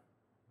God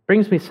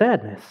brings me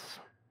sadness.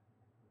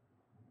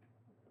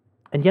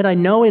 And yet I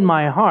know in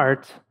my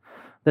heart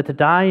that to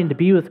die and to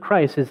be with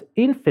Christ is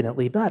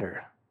infinitely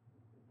better.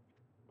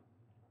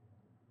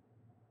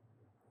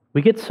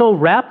 We get so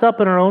wrapped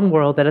up in our own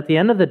world that at the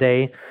end of the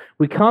day,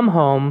 we come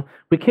home,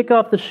 we kick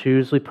off the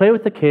shoes, we play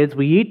with the kids,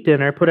 we eat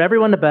dinner, put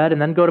everyone to bed,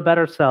 and then go to bed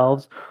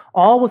ourselves,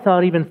 all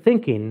without even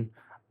thinking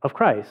of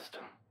Christ.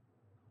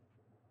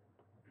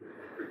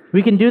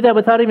 We can do that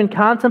without even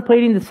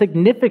contemplating the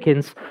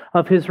significance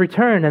of His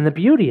return and the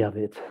beauty of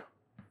it.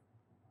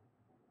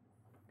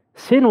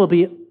 Sin will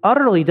be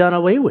utterly done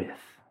away with.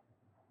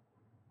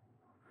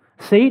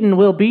 Satan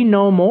will be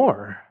no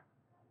more.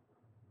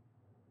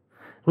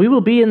 We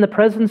will be in the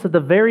presence of the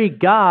very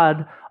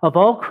God of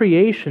all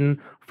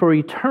creation for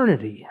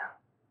eternity.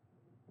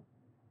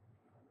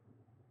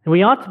 And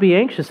we ought to be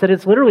anxious that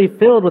it's literally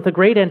filled with a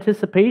great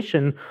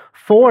anticipation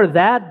for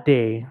that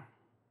day.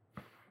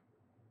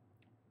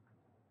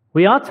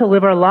 We ought to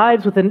live our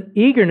lives with an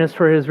eagerness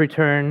for His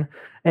return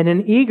and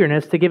an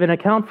eagerness to give an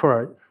account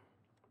for it.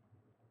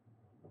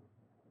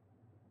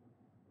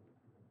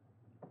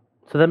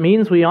 So that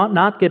means we ought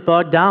not get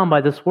bogged down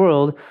by this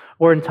world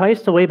or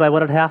enticed away by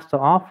what it has to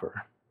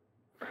offer.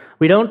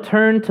 We don't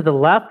turn to the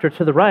left or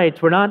to the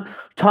right. We're not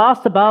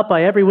tossed about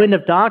by every wind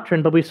of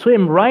doctrine, but we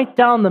swim right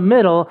down the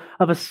middle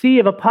of a sea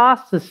of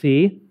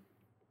apostasy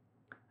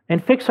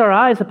and fix our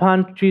eyes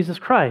upon Jesus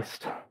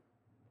Christ.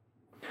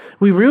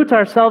 We root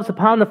ourselves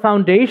upon the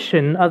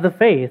foundation of the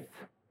faith.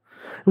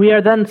 We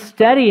are then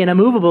steady and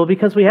immovable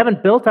because we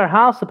haven't built our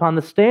house upon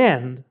the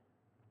stand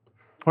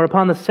or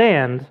upon the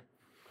sand.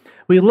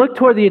 We look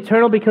toward the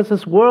eternal because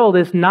this world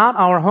is not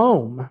our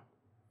home.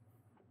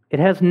 It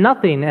has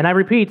nothing, and I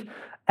repeat,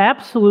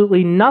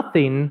 absolutely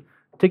nothing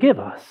to give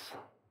us.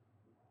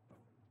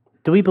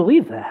 Do we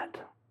believe that?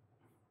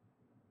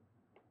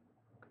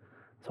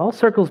 It all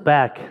circles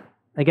back,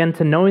 again,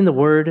 to knowing the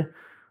Word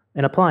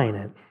and applying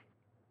it.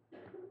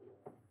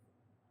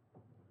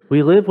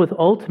 We live with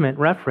ultimate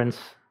reference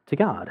to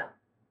God,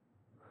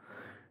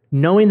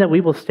 knowing that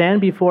we will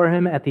stand before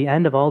Him at the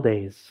end of all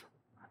days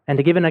and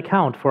to give an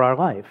account for our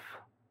life.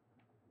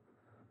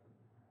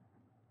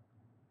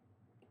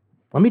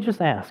 Let me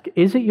just ask,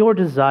 is it your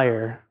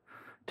desire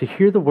to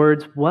hear the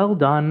words, "Well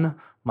done,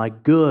 my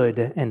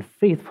good and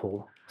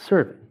faithful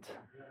servant"?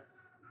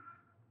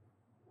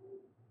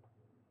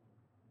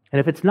 And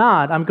if it's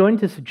not, I'm going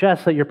to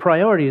suggest that your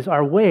priorities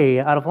are way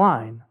out of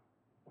line.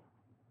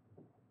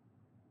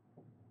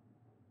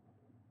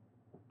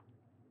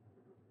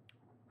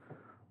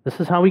 This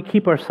is how we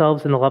keep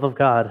ourselves in the love of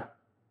God.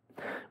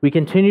 We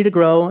continue to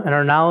grow in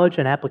our knowledge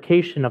and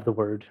application of the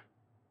Word,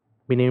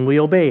 meaning we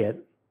obey it.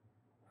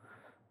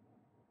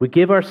 We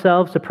give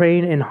ourselves to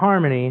praying in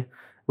harmony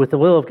with the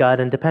will of God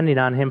and depending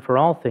on Him for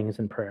all things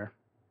in prayer.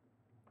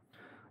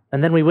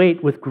 And then we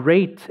wait with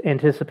great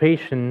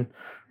anticipation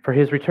for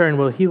His return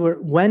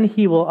when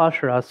He will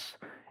usher us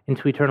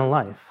into eternal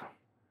life.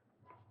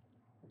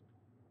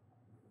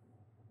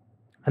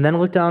 And then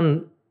look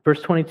down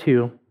verse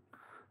 22,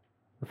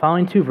 the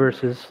following two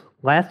verses,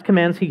 last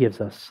commands He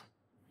gives us.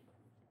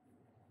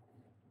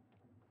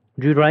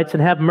 Jude writes,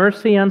 "And have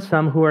mercy on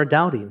some who are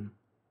doubting.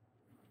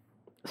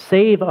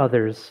 Save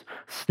others,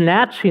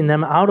 snatching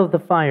them out of the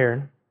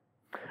fire.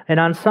 And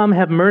on some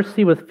have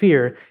mercy with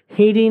fear,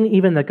 hating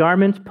even the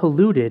garment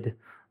polluted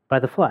by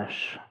the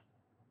flesh."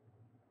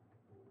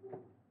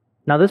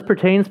 Now this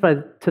pertains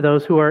to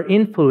those who are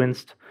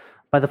influenced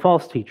by the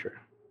false teacher.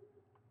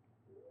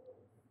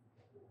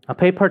 Now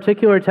pay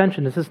particular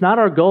attention. This is not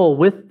our goal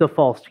with the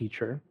false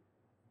teacher.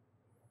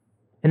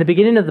 In the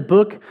beginning of the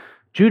book,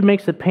 Jude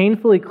makes it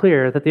painfully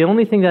clear that the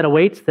only thing that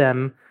awaits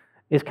them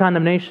is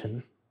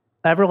condemnation,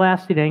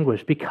 everlasting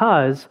anguish,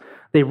 because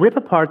they rip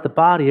apart the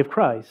body of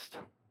Christ.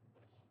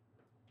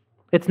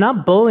 It's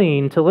not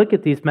bullying to look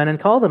at these men and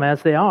call them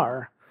as they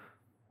are.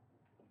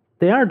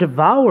 They are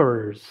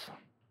devourers.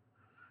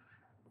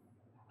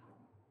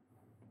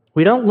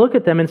 We don't look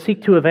at them and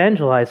seek to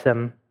evangelize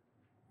them.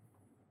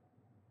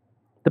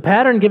 The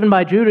pattern given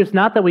by Jude is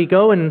not that we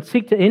go and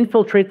seek to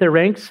infiltrate their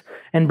ranks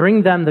and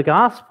bring them the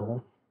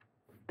gospel.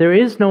 There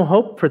is no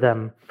hope for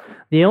them.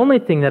 The only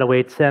thing that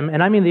awaits them,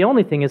 and I mean the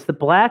only thing, is the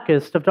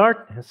blackest of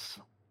darkness.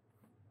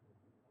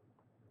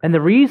 And the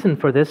reason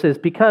for this is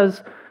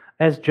because,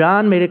 as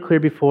John made it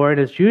clear before, and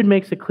as Jude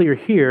makes it clear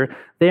here,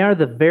 they are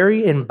the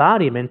very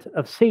embodiment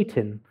of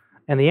Satan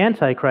and the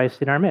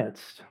Antichrist in our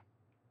midst.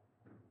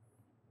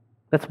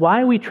 That's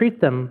why we treat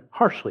them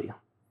harshly.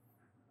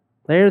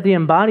 They are the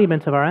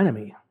embodiment of our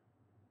enemy.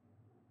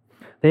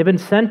 They have been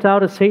sent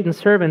out as Satan's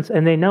servants,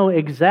 and they know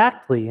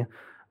exactly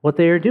what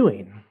they are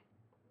doing.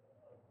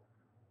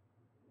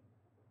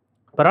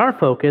 But our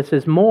focus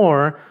is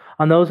more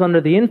on those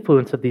under the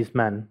influence of these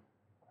men.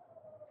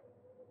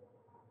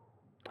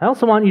 I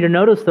also want you to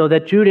notice, though,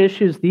 that Jude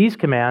issues these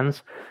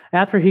commands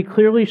after he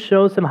clearly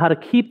shows them how to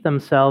keep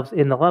themselves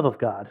in the love of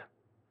God.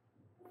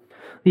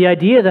 The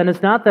idea, then,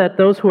 is not that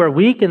those who are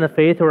weak in the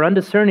faith or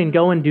undiscerning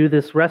go and do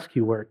this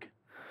rescue work.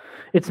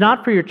 It's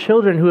not for your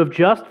children who have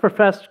just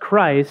professed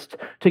Christ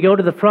to go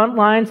to the front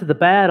lines of the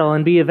battle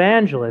and be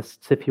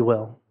evangelists, if you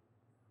will.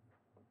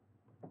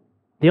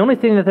 The only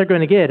thing that they're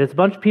going to get is a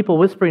bunch of people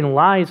whispering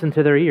lies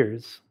into their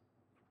ears.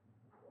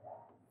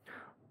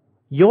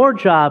 Your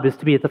job is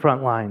to be at the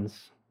front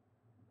lines.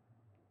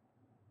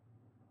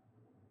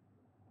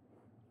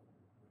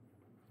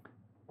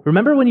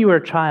 Remember when you were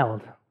a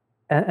child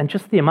and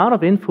just the amount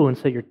of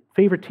influence that your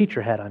favorite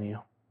teacher had on you.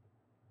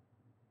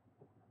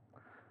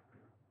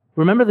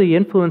 Remember the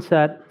influence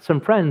that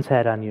some friends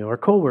had on you or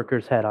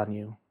coworkers had on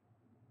you.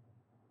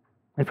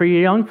 And for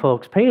you young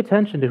folks, pay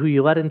attention to who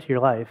you let into your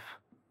life.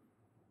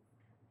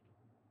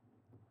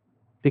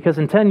 Because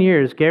in 10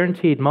 years,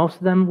 guaranteed, most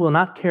of them will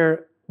not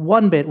care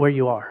one bit where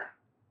you are.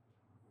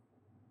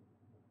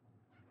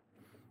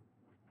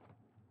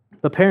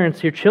 But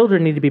parents, your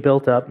children need to be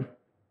built up.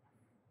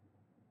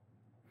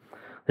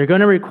 They're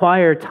going to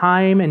require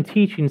time and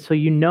teaching so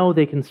you know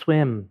they can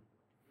swim.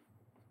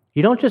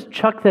 You don't just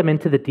chuck them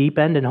into the deep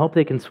end and hope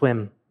they can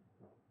swim.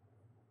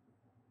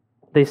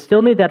 They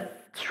still need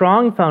that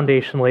strong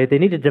foundation laid. They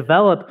need to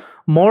develop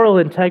moral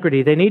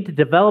integrity. They need to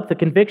develop the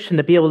conviction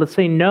to be able to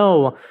say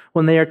no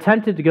when they are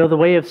tempted to go the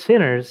way of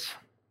sinners.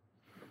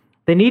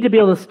 They need to be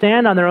able to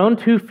stand on their own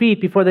 2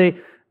 feet before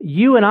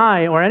you and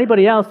I or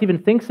anybody else even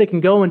thinks they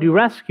can go and do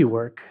rescue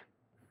work.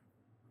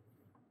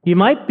 You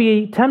might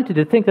be tempted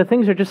to think that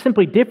things are just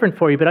simply different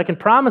for you, but I can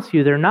promise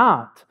you they're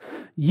not.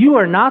 You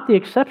are not the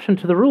exception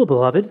to the rule,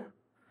 beloved.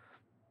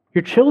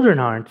 Your children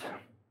aren't.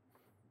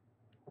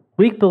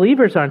 Weak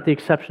believers aren't the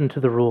exception to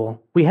the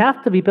rule. We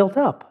have to be built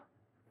up.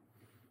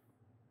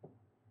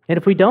 And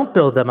if we don't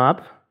build them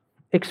up,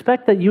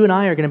 expect that you and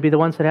I are going to be the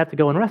ones that have to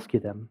go and rescue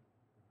them,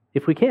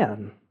 if we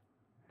can.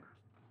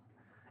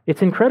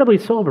 It's incredibly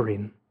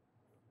sobering.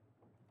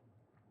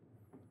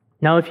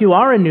 Now, if you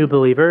are a new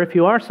believer, if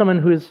you are someone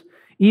who's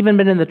even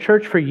been in the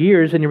church for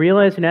years and you're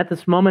realizing at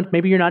this moment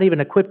maybe you're not even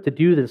equipped to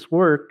do this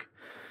work,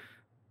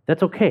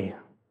 that's okay.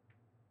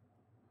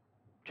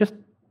 Just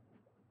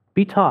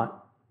be taught.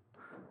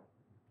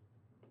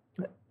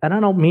 And I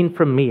don't mean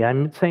from me.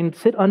 I'm saying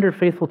sit under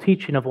faithful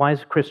teaching of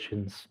wise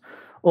Christians,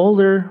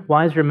 older,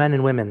 wiser men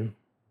and women.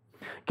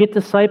 Get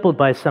discipled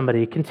by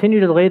somebody. Continue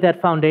to lay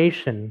that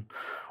foundation.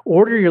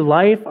 Order your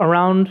life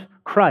around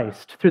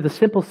Christ through the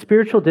simple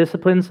spiritual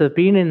disciplines of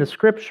being in the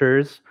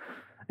Scriptures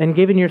and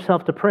giving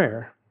yourself to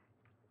prayer.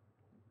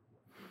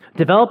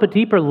 Develop a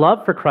deeper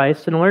love for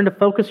Christ and learn to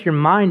focus your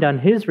mind on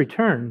His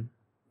return,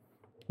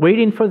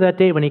 waiting for that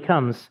day when He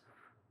comes.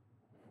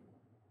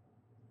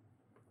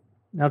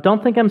 Now,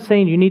 don't think I'm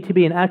saying you need to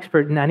be an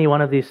expert in any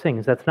one of these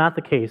things. That's not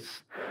the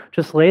case.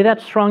 Just lay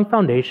that strong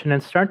foundation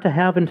and start to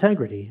have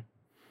integrity.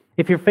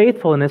 If you're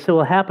faithful in this, it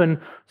will happen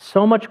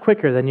so much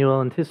quicker than you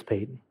will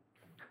anticipate,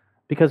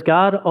 because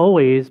God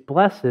always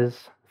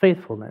blesses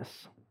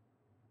faithfulness.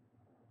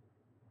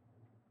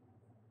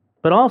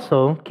 But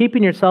also,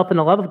 keeping yourself in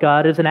the love of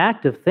God is an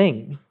active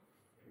thing.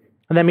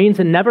 And that means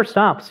it never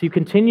stops. You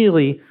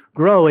continually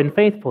grow in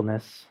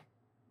faithfulness.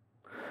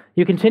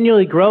 You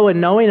continually grow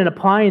in knowing and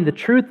applying the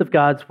truth of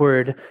God's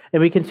word,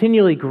 and we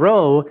continually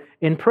grow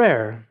in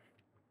prayer.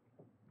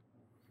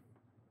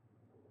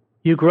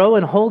 You grow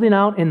in holding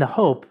out in the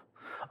hope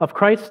of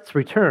Christ's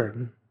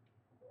return.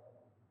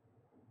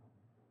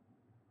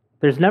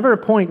 There's never a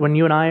point when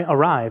you and I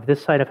arrive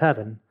this side of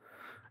heaven.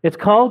 It's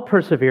called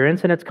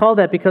perseverance, and it's called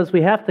that because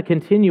we have to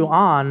continue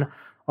on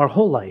our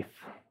whole life.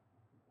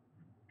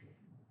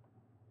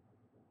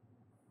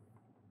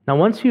 Now,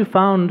 once you've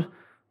found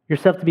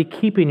yourself to be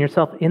keeping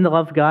yourself in the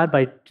love of God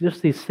by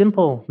just these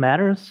simple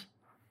matters,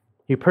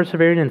 you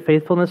persevering in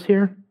faithfulness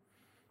here,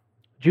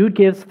 Jude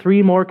gives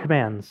 3 more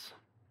commands.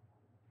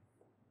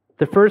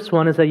 The first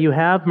one is that you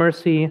have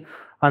mercy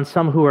on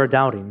some who are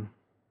doubting.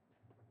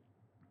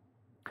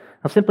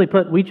 Now, simply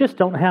put, we just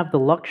don't have the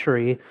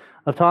luxury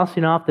of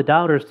tossing off the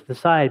doubters to the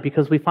side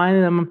because we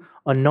find them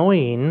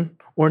annoying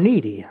or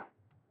needy.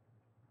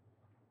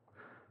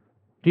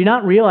 Do you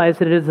not realize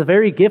that it is the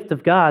very gift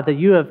of God that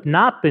you have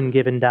not been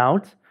given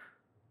doubt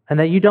and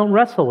that you don't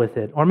wrestle with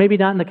it, or maybe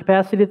not in the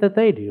capacity that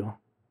they do?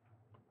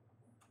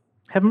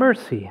 Have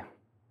mercy.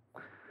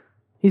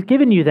 He's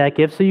given you that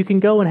gift so you can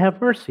go and have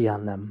mercy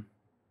on them.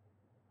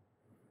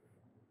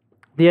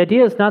 The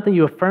idea is not that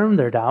you affirm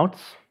their doubts,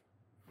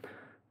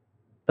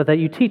 but that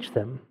you teach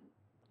them.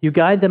 You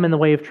guide them in the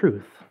way of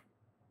truth.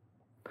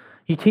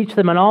 You teach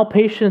them in all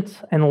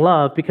patience and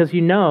love because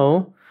you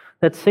know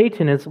that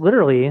Satan is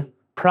literally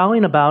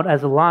prowling about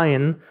as a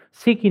lion,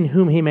 seeking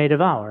whom he may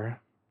devour.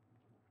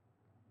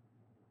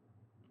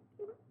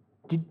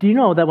 Do you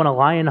know that when a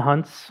lion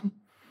hunts,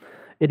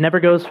 it never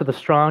goes for the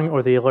strong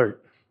or the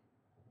alert?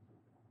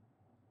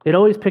 It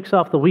always picks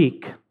off the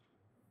weak.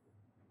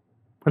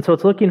 And so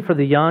it's looking for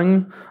the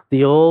young,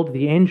 the old,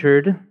 the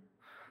injured,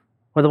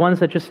 or the ones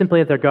that just simply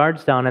have their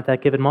guards down at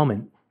that given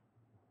moment.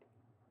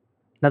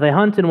 Now, they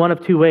hunt in one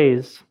of 2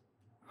 ways.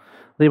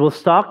 They will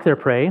stalk their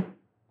prey,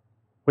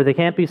 where they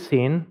can't be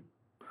seen,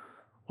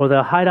 or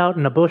they'll hide out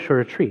in a bush or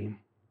a tree.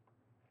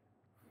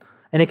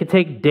 And it can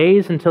take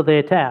days until they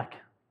attack,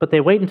 but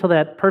they wait until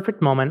that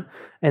perfect moment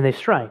and they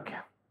strike.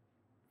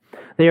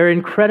 They are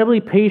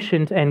incredibly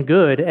patient and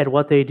good at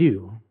what they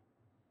do.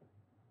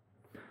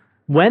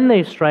 When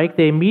they strike,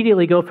 they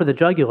immediately go for the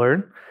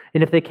jugular,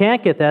 and if they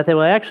can't get that, they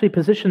will actually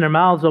position their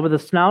mouths over the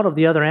snout of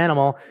the other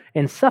animal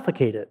and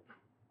suffocate it.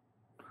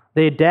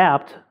 They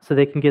adapt so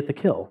they can get the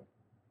kill.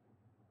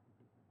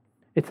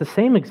 It's the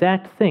same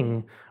exact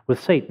thing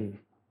with Satan.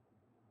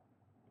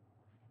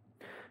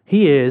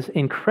 He is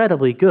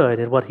incredibly good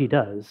at what he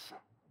does.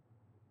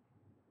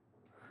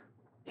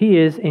 He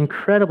is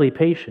incredibly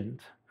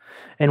patient,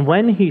 and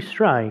when he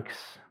strikes,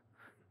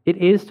 it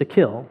is to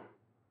kill.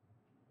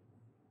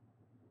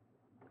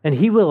 And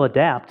he will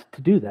adapt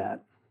to do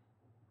that.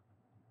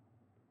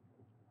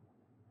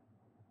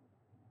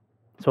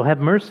 So have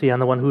mercy on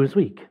the one who is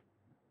weak.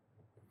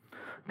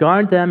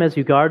 Guard them as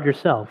you guard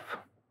yourself.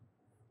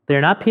 They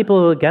are not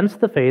people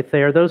against the faith.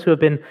 They are those who have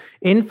been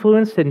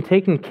influenced and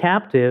taken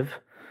captive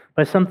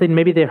by something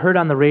maybe they heard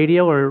on the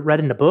radio or read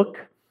in a book,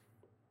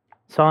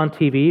 saw on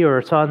TV,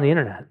 or saw on the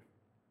internet.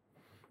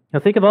 Now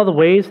think of all the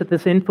ways that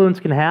this influence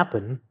can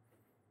happen,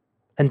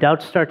 and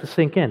doubts start to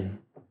sink in.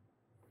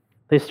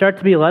 They start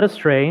to be led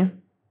astray,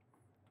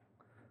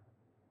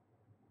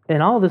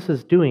 and all this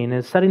is doing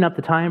is setting up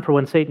the time for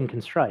when Satan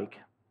can strike.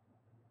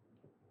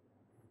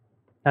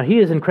 Now, he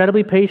is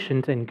incredibly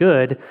patient and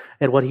good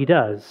at what he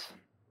does.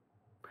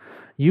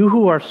 You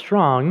who are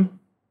strong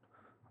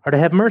are to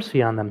have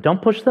mercy on them.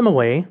 Don't push them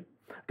away.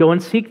 Go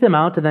and seek them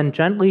out and then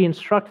gently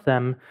instruct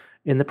them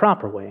in the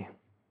proper way.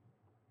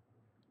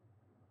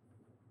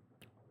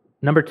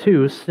 Number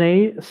 2,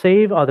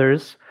 save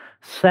others,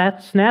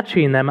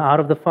 snatching them out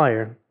of the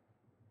fire.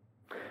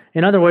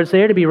 In other words,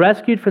 they are to be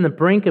rescued from the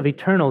brink of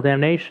eternal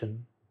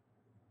damnation.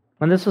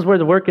 And this is where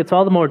the work gets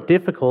all the more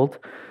difficult,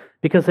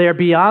 because they are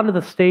beyond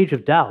the stage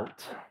of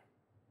doubt.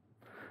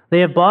 They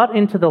have bought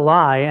into the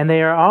lie, and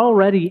they are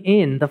already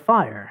in the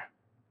fire.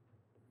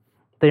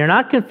 They are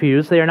not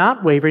confused. They are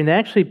not wavering. They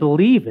actually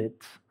believe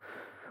it.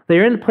 They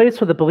are in a place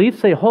where the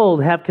beliefs they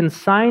hold have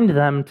consigned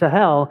them to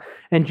hell,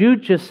 and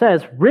Jude just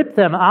says, rip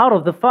them out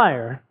of the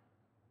fire.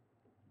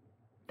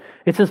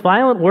 It's this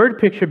violent word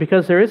picture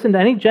because there isn't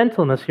any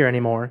gentleness here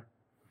anymore.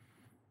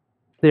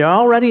 They are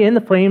already in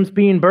the flames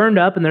being burned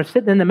up, and they're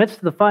sitting in the midst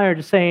of the fire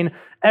just saying,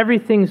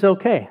 everything's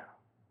okay.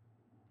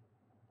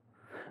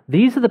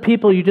 These are the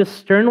people you just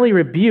sternly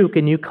rebuke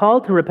and you call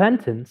to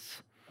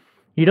repentance.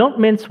 You don't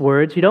mince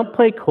words, you don't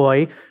play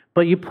coy,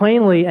 but you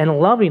plainly and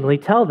lovingly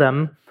tell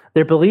them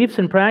their beliefs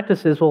and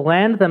practices will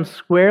land them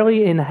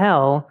squarely in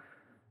hell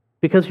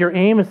because your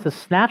aim is to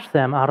snatch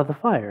them out of the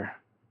fire.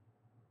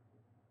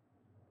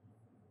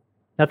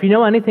 Now, if you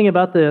know anything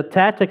about the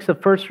tactics of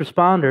first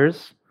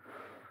responders,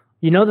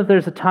 you know that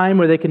there's a time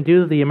where they can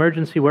do the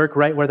emergency work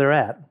right where they're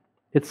at.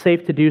 It's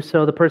safe to do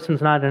so. The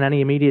person's not in any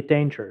immediate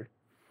danger.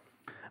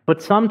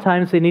 But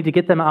sometimes they need to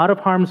get them out of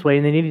harm's way,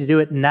 and they need to do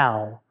it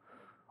now,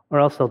 or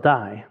else they'll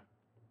die.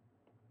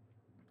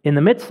 In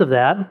the midst of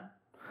that,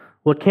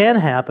 what can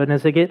happen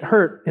is they get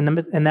hurt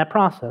in that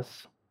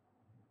process.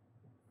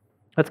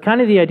 That's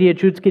kind of the idea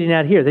Jude's getting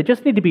at here. They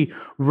just need to be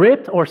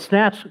ripped or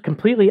snatched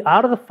completely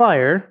out of the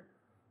fire,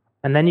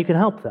 and then you can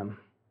help them.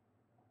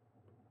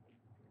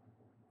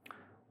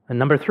 And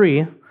number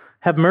 3,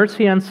 have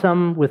mercy on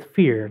some with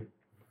fear,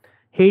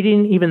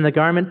 hating even the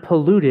garment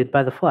polluted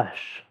by the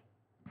flesh.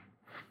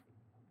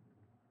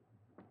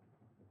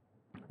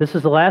 This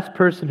is the last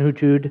person who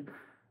Jude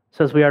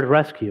says we are to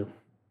rescue.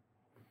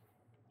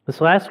 This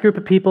last group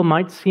of people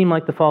might seem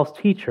like the false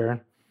teacher,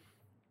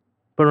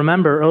 but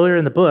remember, earlier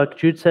in the book,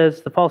 Jude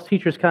says the false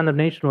teacher's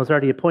condemnation was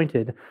already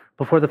appointed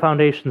before the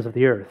foundations of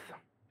the earth.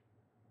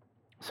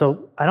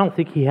 So I don't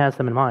think he has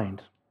them in mind.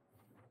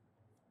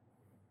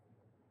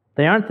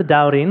 They aren't the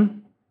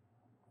doubting.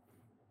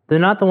 They're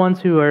not the ones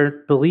who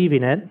are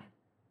believing it.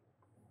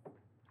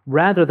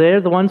 Rather,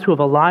 they're the ones who have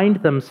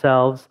aligned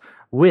themselves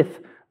with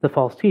the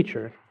false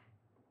teacher.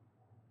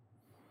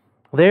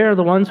 They are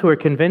the ones who are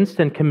convinced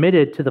and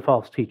committed to the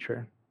false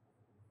teacher.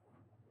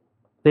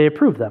 They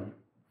approve them.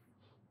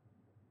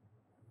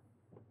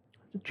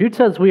 Jude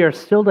says we are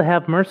still to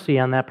have mercy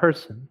on that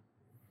person,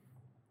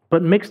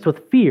 but mixed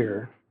with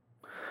fear,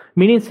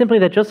 meaning simply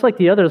that just like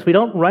the others, we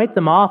don't write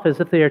them off as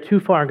if they are too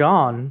far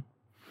gone.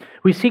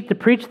 We seek to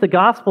preach the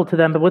gospel to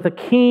them, but with a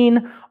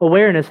keen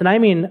awareness, and I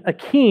mean a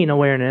keen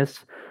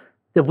awareness,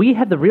 that we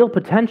have the real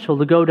potential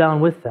to go down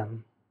with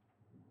them.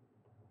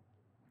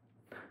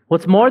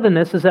 What's more than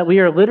this is that we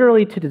are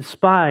literally to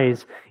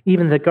despise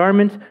even the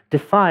garment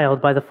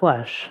defiled by the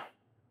flesh.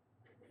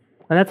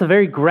 And that's a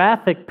very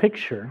graphic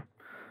picture.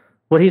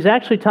 What he's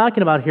actually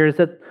talking about here is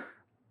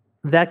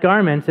that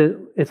garment,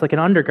 it's like an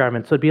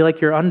undergarment, so it'd be like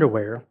your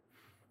underwear.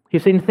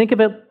 He's saying, think of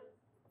it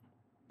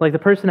like the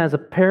person has a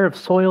pair of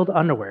soiled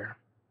underwear.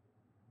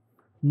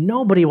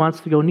 Nobody wants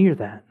to go near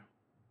that.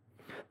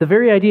 The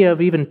very idea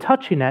of even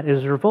touching that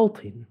is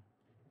revolting.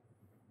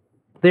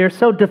 They are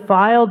so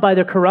defiled by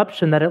their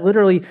corruption that it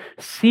literally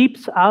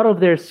seeps out of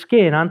their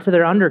skin onto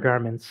their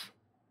undergarments.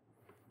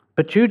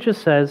 But Jude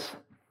just says,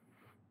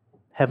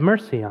 have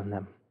mercy on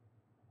them.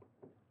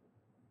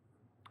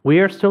 We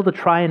are still to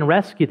try and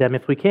rescue them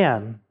if we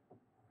can.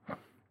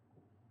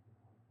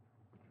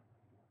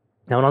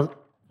 Now,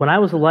 when I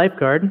was a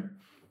lifeguard,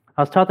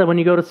 I was taught that when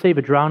you go to save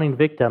a drowning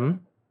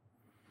victim,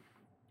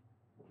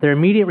 their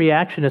immediate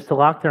reaction is to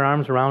lock their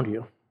arms around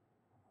you.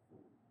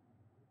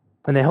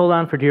 And they hold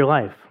on for dear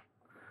life.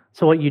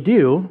 So what you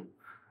do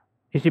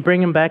is you bring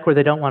them back where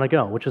they don't want to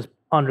go, which is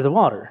under the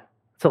water.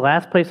 It's the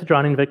last place a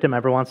drowning victim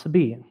ever wants to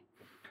be.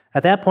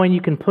 At that point,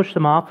 you can push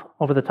them off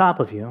over the top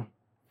of you.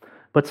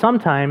 But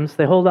sometimes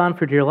they hold on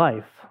for dear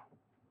life.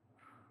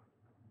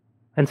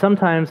 And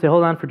sometimes they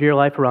hold on for dear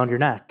life around your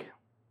neck.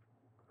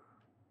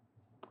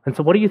 And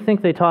so what do you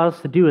think they taught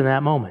us to do in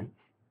that moment?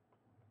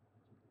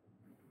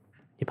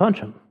 You punch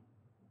them.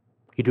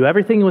 You do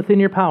everything within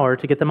your power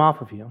to get them off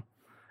of you.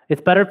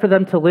 It's better for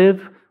them to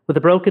live with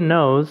a broken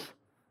nose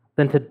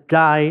than to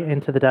die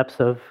into the depths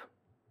of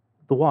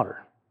the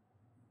water.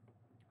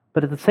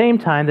 But at the same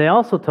time, they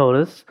also told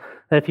us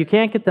that if you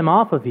can't get them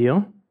off of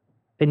you,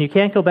 and you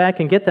can't go back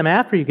and get them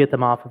after you get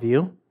them off of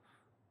you,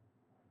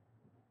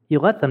 you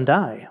let them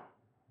die.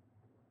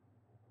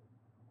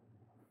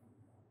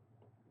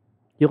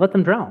 You let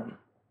them drown.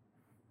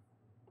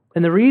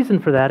 And the reason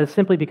for that is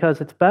simply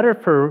because it's better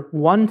for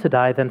one to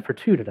die than for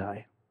two to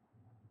die.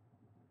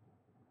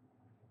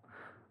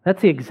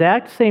 That's the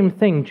exact same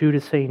thing Jude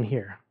is saying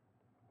here.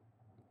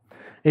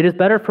 It is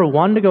better for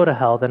one to go to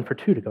hell than for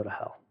two to go to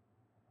hell.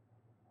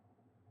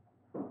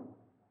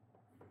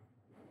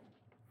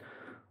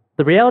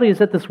 The reality is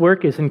that this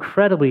work is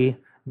incredibly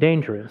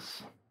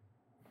dangerous,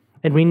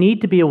 and we need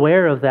to be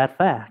aware of that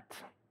fact.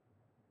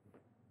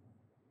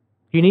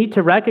 You need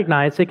to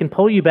recognize they can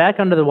pull you back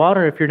under the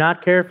water if you're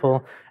not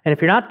careful, and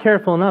if you're not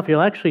careful enough,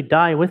 you'll actually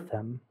die with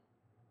them.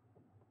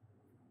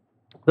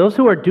 Those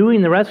who are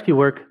doing the rescue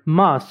work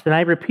must, and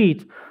I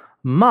repeat,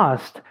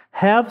 must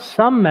have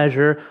some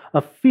measure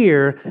of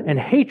fear and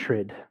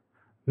hatred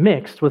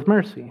mixed with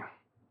mercy.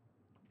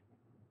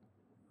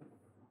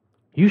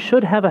 You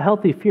should have a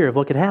healthy fear of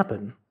what could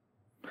happen.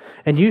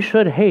 And you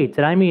should hate,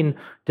 and I mean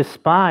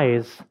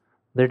despise,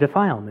 their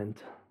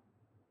defilement.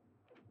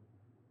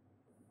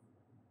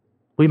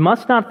 We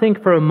must not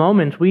think for a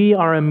moment we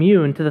are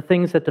immune to the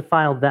things that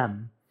defiled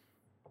them.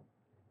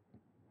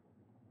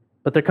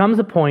 But there comes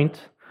a point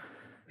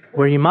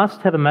where you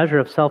must have a measure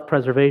of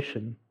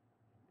self-preservation.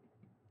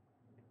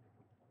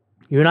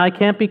 You and I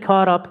can't be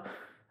caught up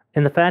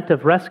in the fact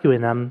of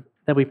rescuing them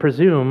that we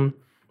presume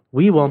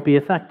we won't be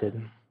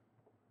affected.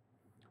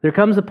 There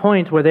comes a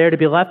point where they are to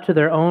be left to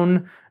their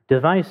own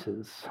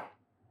devices.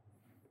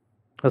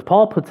 As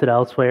Paul puts it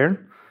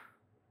elsewhere,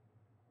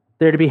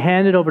 they're to be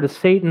handed over to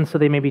Satan so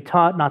they may be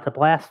taught not to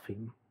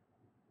blaspheme.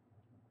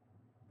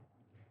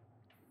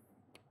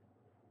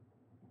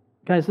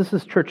 Guys, this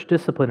is church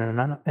discipline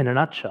in a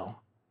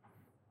nutshell.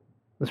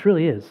 This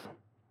really is.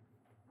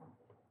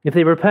 If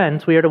they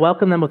repent, we are to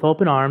welcome them with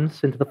open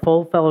arms into the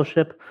full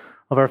fellowship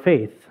of our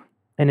faith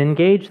and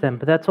engage them,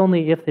 but that's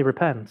only if they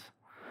repent.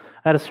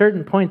 At a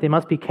certain point, they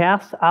must be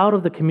cast out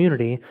of the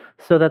community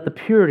so that the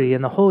purity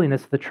and the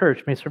holiness of the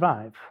church may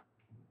survive.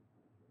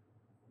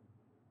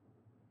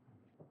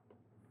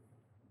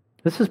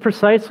 This is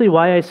precisely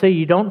why I say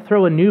you don't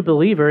throw a new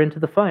believer into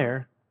the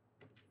fire.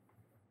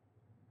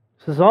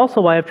 This is also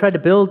why I've tried to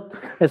build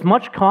as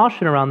much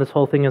caution around this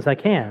whole thing as I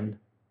can.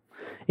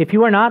 If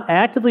you are not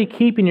actively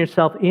keeping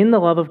yourself in the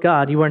love of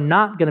God, you are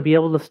not going to be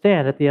able to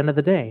stand at the end of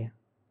the day.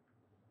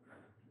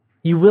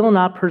 You will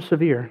not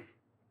persevere.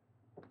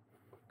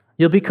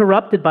 You'll be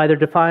corrupted by their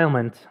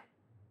defilement.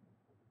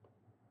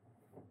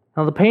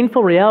 Now, the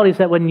painful reality is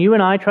that when you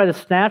and I try to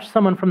snatch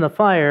someone from the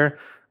fire,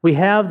 we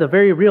have the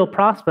very real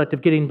prospect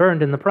of getting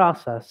burned in the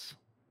process.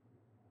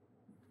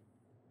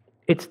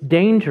 It's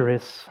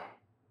dangerous.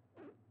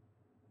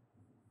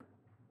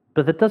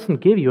 But that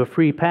doesn't give you a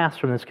free pass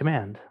from this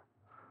command.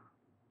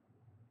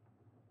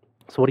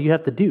 So what do you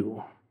have to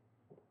do?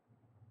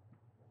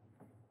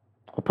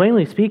 Well,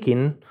 plainly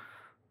speaking,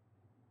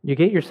 you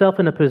get yourself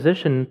in a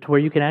position to where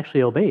you can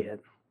actually obey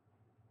it.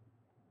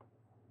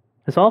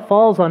 This all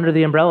falls under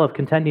the umbrella of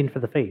contending for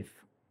the faith.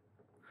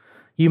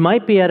 You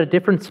might be at a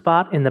different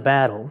spot in the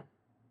battle.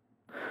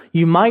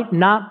 You might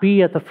not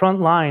be at the front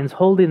lines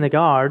holding the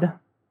guard,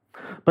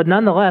 but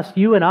nonetheless,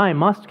 you and I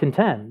must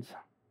contend.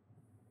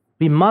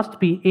 We must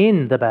be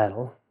in the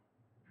battle.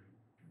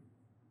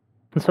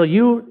 And so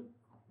you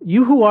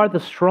who are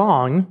the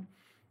strong,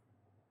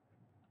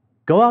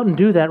 go out and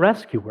do that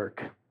rescue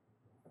work.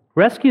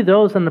 Rescue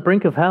those on the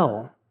brink of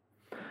hell.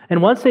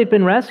 And once they've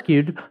been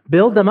rescued,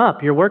 build them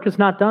up. Your work is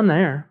not done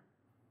there.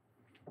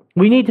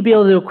 We need to be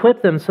able to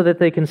equip them so that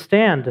they can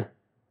stand.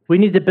 We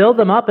need to build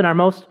them up in our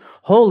most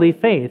holy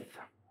faith.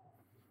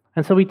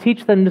 And so we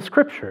teach them the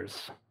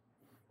Scriptures.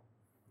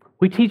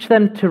 We teach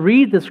them to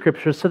read the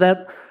Scriptures so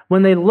that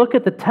when they look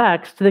at the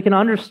text, they can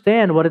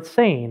understand what it's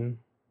saying.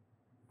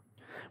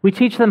 We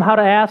teach them how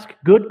to ask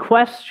good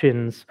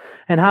questions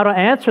and how to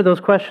answer those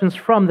questions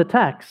from the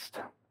text.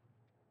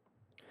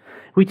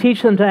 We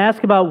teach them to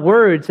ask about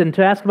words and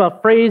to ask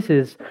about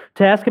phrases,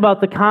 to ask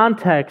about the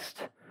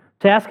context,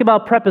 to ask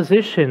about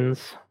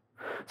prepositions,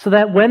 so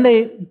that when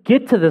they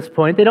get to this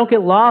point, they don't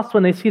get lost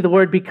when they see the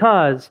word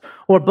because,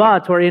 or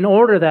but, or in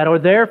order that, or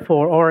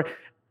therefore, or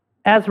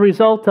as a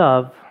result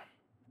of.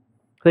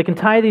 They can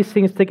tie these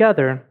things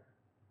together.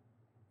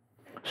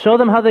 Show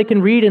them how they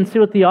can read and see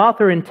what the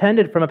author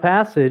intended from a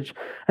passage,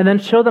 and then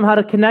show them how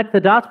to connect the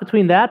dots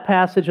between that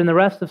passage and the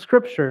rest of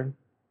Scripture.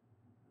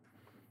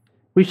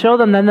 We show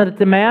them then that it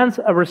demands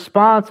a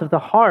response of the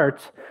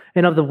heart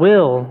and of the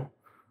will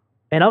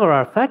and of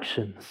our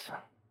affections.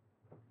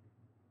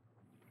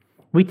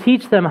 We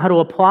teach them how to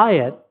apply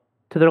it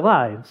to their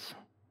lives.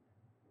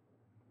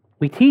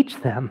 We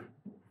teach them.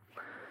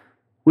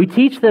 We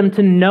teach them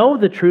to know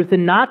the truth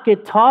and not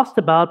get tossed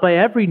about by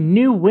every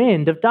new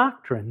wind of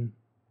doctrine.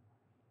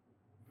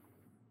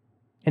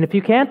 And if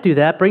you can't do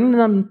that, bring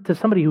them to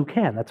somebody who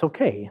can. That's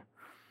okay.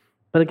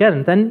 But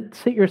again, then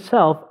sit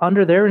yourself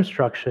under their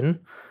instruction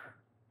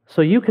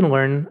so you can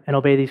learn and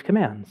obey these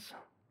commands.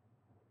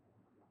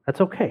 That's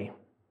okay.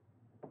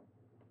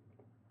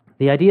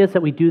 The idea is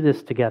that we do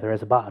this together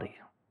as a body.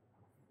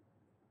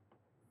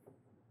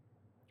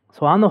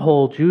 So on the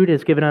whole, Jude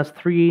has given us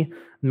three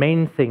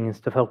main things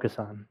to focus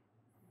on.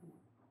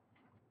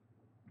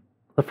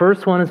 The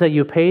first one is that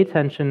you pay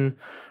attention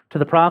to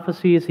the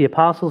prophecies the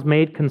apostles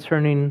made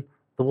concerning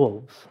the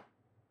wolves.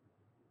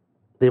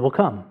 They will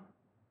come.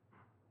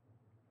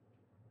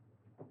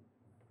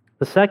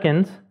 The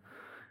second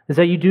is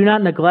that you do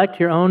not neglect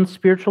your own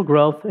spiritual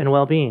growth and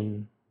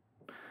well-being.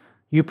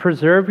 You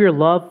preserve your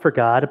love for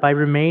God by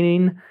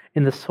remaining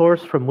in the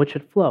source from which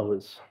it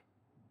flows,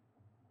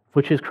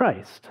 which is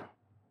Christ.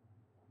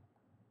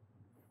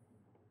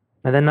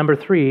 And then number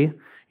three,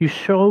 you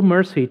show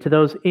mercy to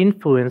those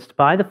influenced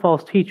by the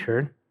false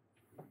teacher,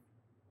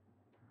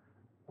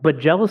 but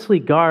jealously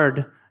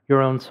guard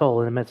your own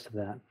soul in the midst of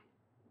that.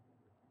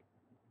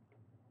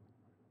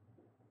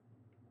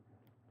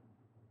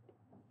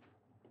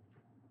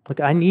 Look,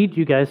 I need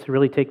you guys to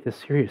really take this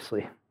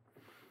seriously.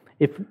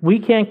 If we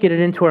can't get it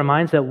into our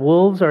minds that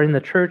wolves are in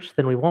the church,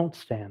 then we won't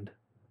stand.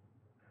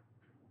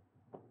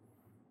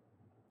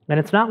 And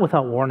it's not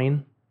without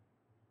warning.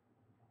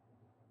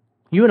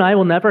 You and I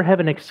will never have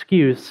an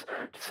excuse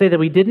to say that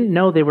we didn't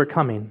know they were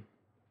coming,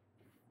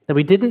 that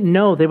we didn't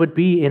know they would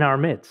be in our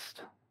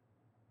midst.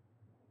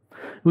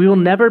 We will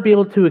never be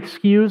able to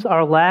excuse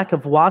our lack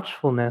of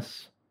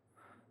watchfulness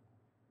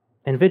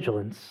and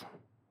vigilance.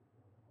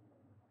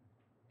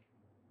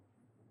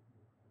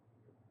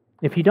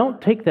 If you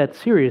don't take that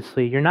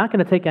seriously, you're not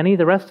going to take any of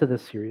the rest of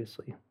this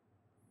seriously.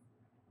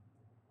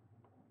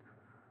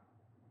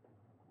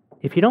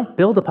 If you don't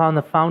build upon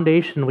the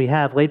foundation we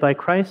have laid by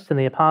Christ and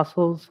the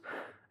apostles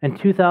and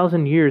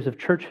 2,000 years of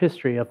church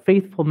history of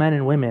faithful men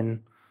and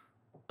women,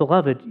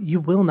 beloved, you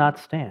will not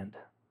stand.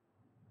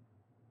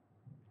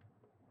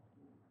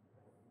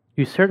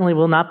 You certainly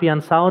will not be on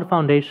solid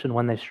foundation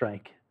when they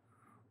strike.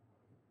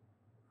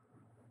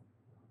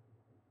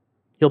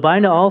 You'll buy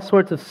into all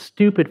sorts of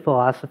stupid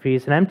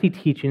philosophies and empty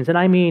teachings, and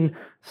I mean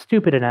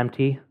stupid and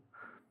empty,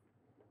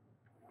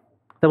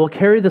 that will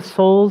carry the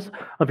souls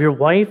of your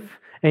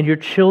wife and your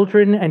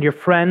children and your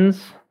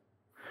friends,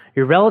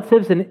 your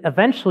relatives, and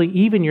eventually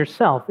even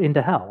yourself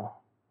into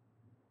hell.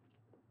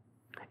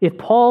 If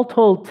Paul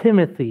told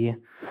Timothy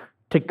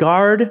to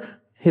guard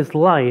his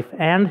life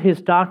and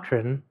his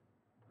doctrine,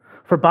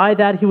 for by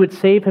that he would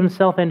save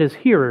himself and his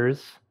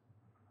hearers,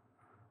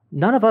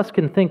 none of us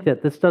can think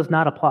that this does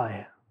not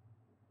apply.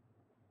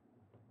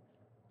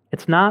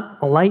 It's not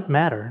a light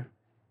matter.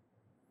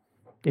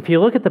 If you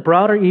look at the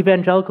broader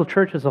evangelical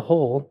church as a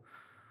whole,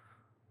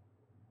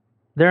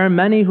 there are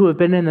many who have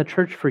been in the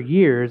church for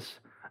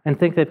years and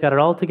think they've got it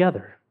all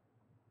together.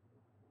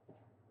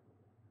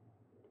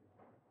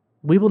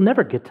 We will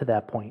never get to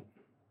that point.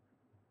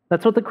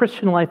 That's what the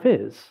Christian life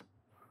is.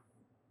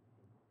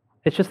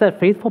 It's just that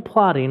faithful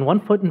plodding,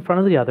 one foot in front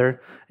of the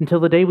other, until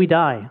the day we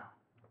die.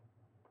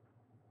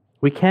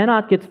 We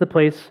cannot get to the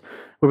place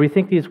where we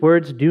think these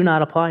words do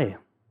not apply.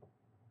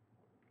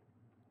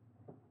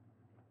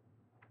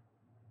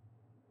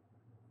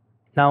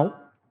 Now,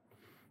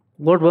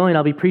 Lord willing,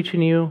 I'll be preaching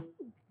to you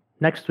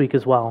next week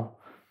as well.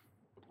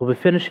 We'll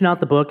be finishing out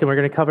the book, and we're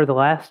going to cover the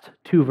last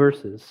 2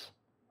 verses.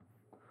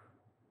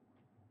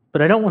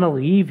 But I don't want to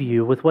leave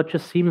you with what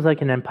just seems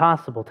like an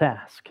impossible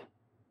task.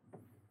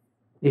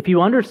 If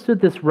you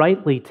understood this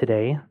rightly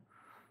today,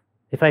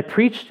 if I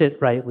preached it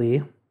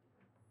rightly,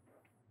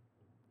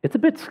 it's a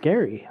bit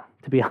scary,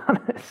 to be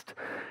honest.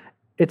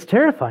 It's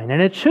terrifying, and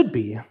it should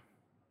be.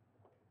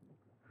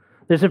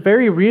 There's a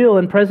very real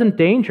and present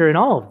danger in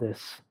all of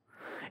this.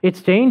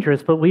 It's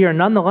dangerous, but we are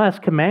nonetheless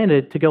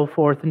commanded to go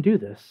forth and do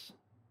this.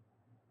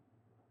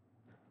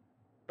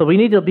 But we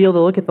need to be able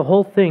to look at the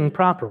whole thing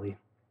properly.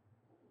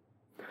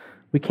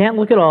 We can't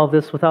look at all of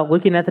this without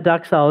looking at the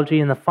doxology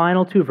in the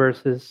final 2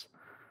 verses.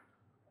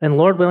 And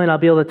Lord willing, I'll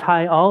be able to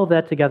tie all of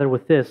that together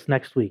with this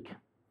next week.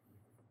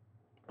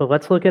 But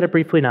let's look at it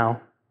briefly now.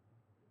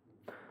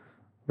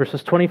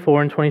 Verses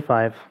 24 and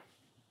 25.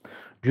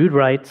 Jude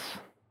writes,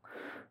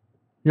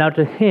 "Now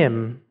to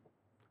him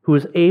who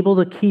is able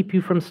to keep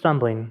you from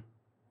stumbling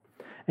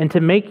and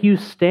to make you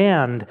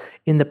stand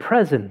in the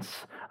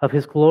presence of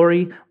his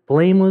glory,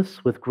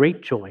 blameless with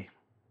great joy.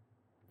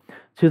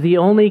 To the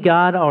only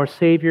God, our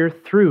Savior,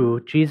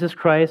 through Jesus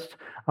Christ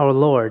our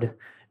Lord,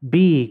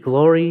 be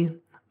glory,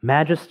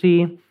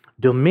 majesty,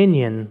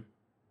 dominion,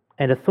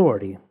 and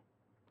authority,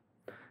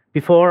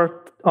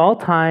 before all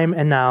time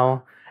and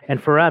now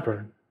and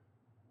forever.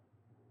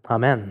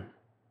 Amen."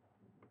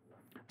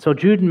 So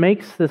Jude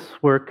makes this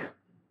work,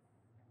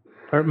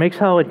 or makes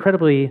how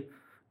incredibly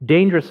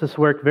dangerous this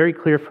work very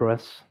clear for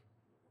us.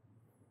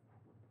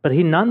 But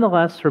he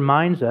nonetheless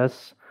reminds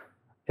us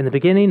in the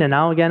beginning and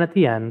now again at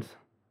the end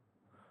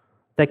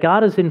that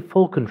God is in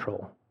full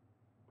control.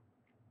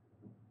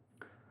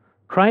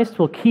 Christ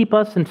will keep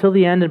us until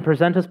the end and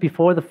present us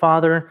before the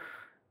Father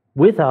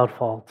without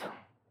fault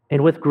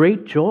and with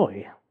great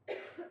joy.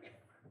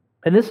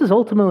 And this is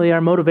ultimately our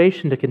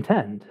motivation to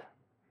contend.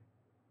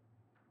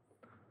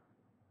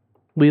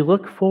 We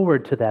look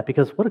forward to that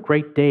because what a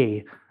great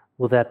day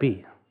will that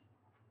be.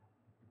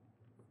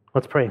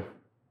 Let's pray.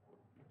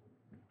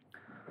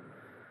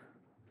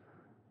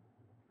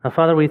 Now,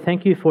 Father, we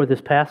thank you for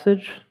this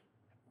passage.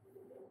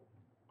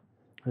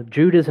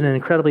 Jude is an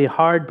incredibly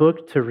hard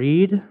book to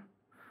read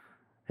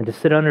and to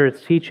sit under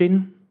its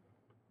teaching.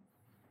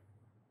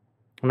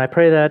 And I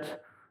pray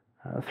that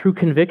through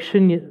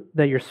conviction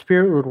that your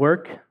Spirit would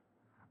work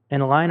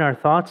and align our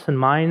thoughts and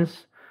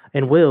minds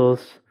and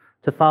wills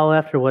to follow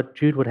after what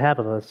Jude would have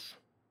of us.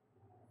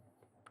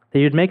 That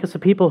you'd make us a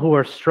people who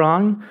are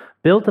strong,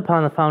 built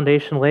upon the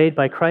foundation laid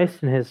by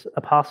Christ and his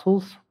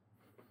apostles.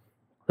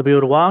 That we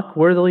would walk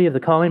worthily of the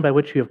calling by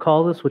which you have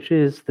called us, which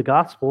is the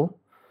gospel.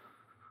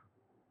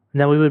 And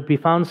that we would be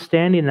found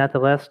standing at the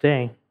last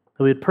day.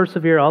 That we would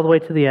persevere all the way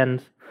to the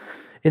end.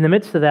 In the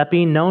midst of that,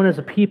 being known as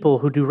a people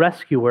who do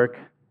rescue work,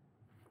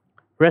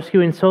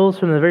 rescuing souls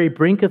from the very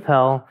brink of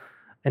hell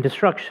and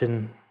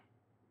destruction.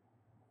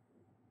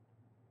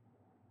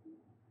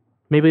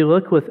 May we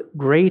look with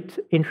great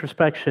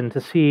introspection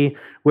to see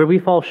where we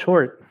fall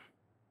short,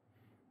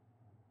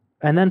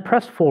 and then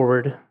press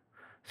forward,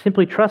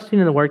 simply trusting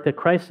in the work that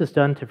Christ has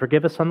done to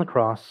forgive us on the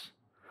cross,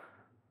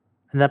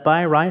 and that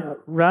by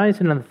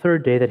rising on the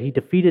 3rd day that he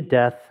defeated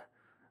death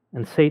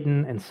and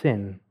Satan and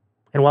sin.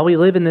 And while we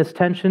live in this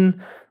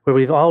tension where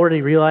we've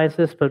already realized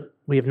this, but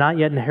we have not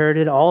yet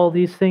inherited all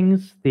these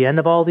things, the end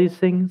of all these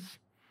things,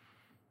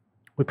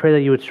 we pray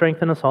that you would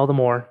strengthen us all the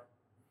more,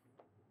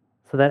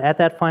 so that at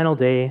that final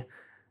day,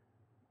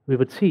 we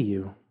would see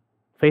you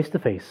face to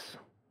face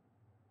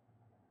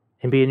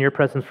and be in your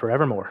presence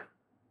forevermore.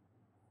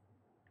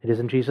 It is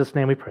in Jesus'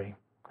 name we pray.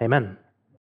 Amen.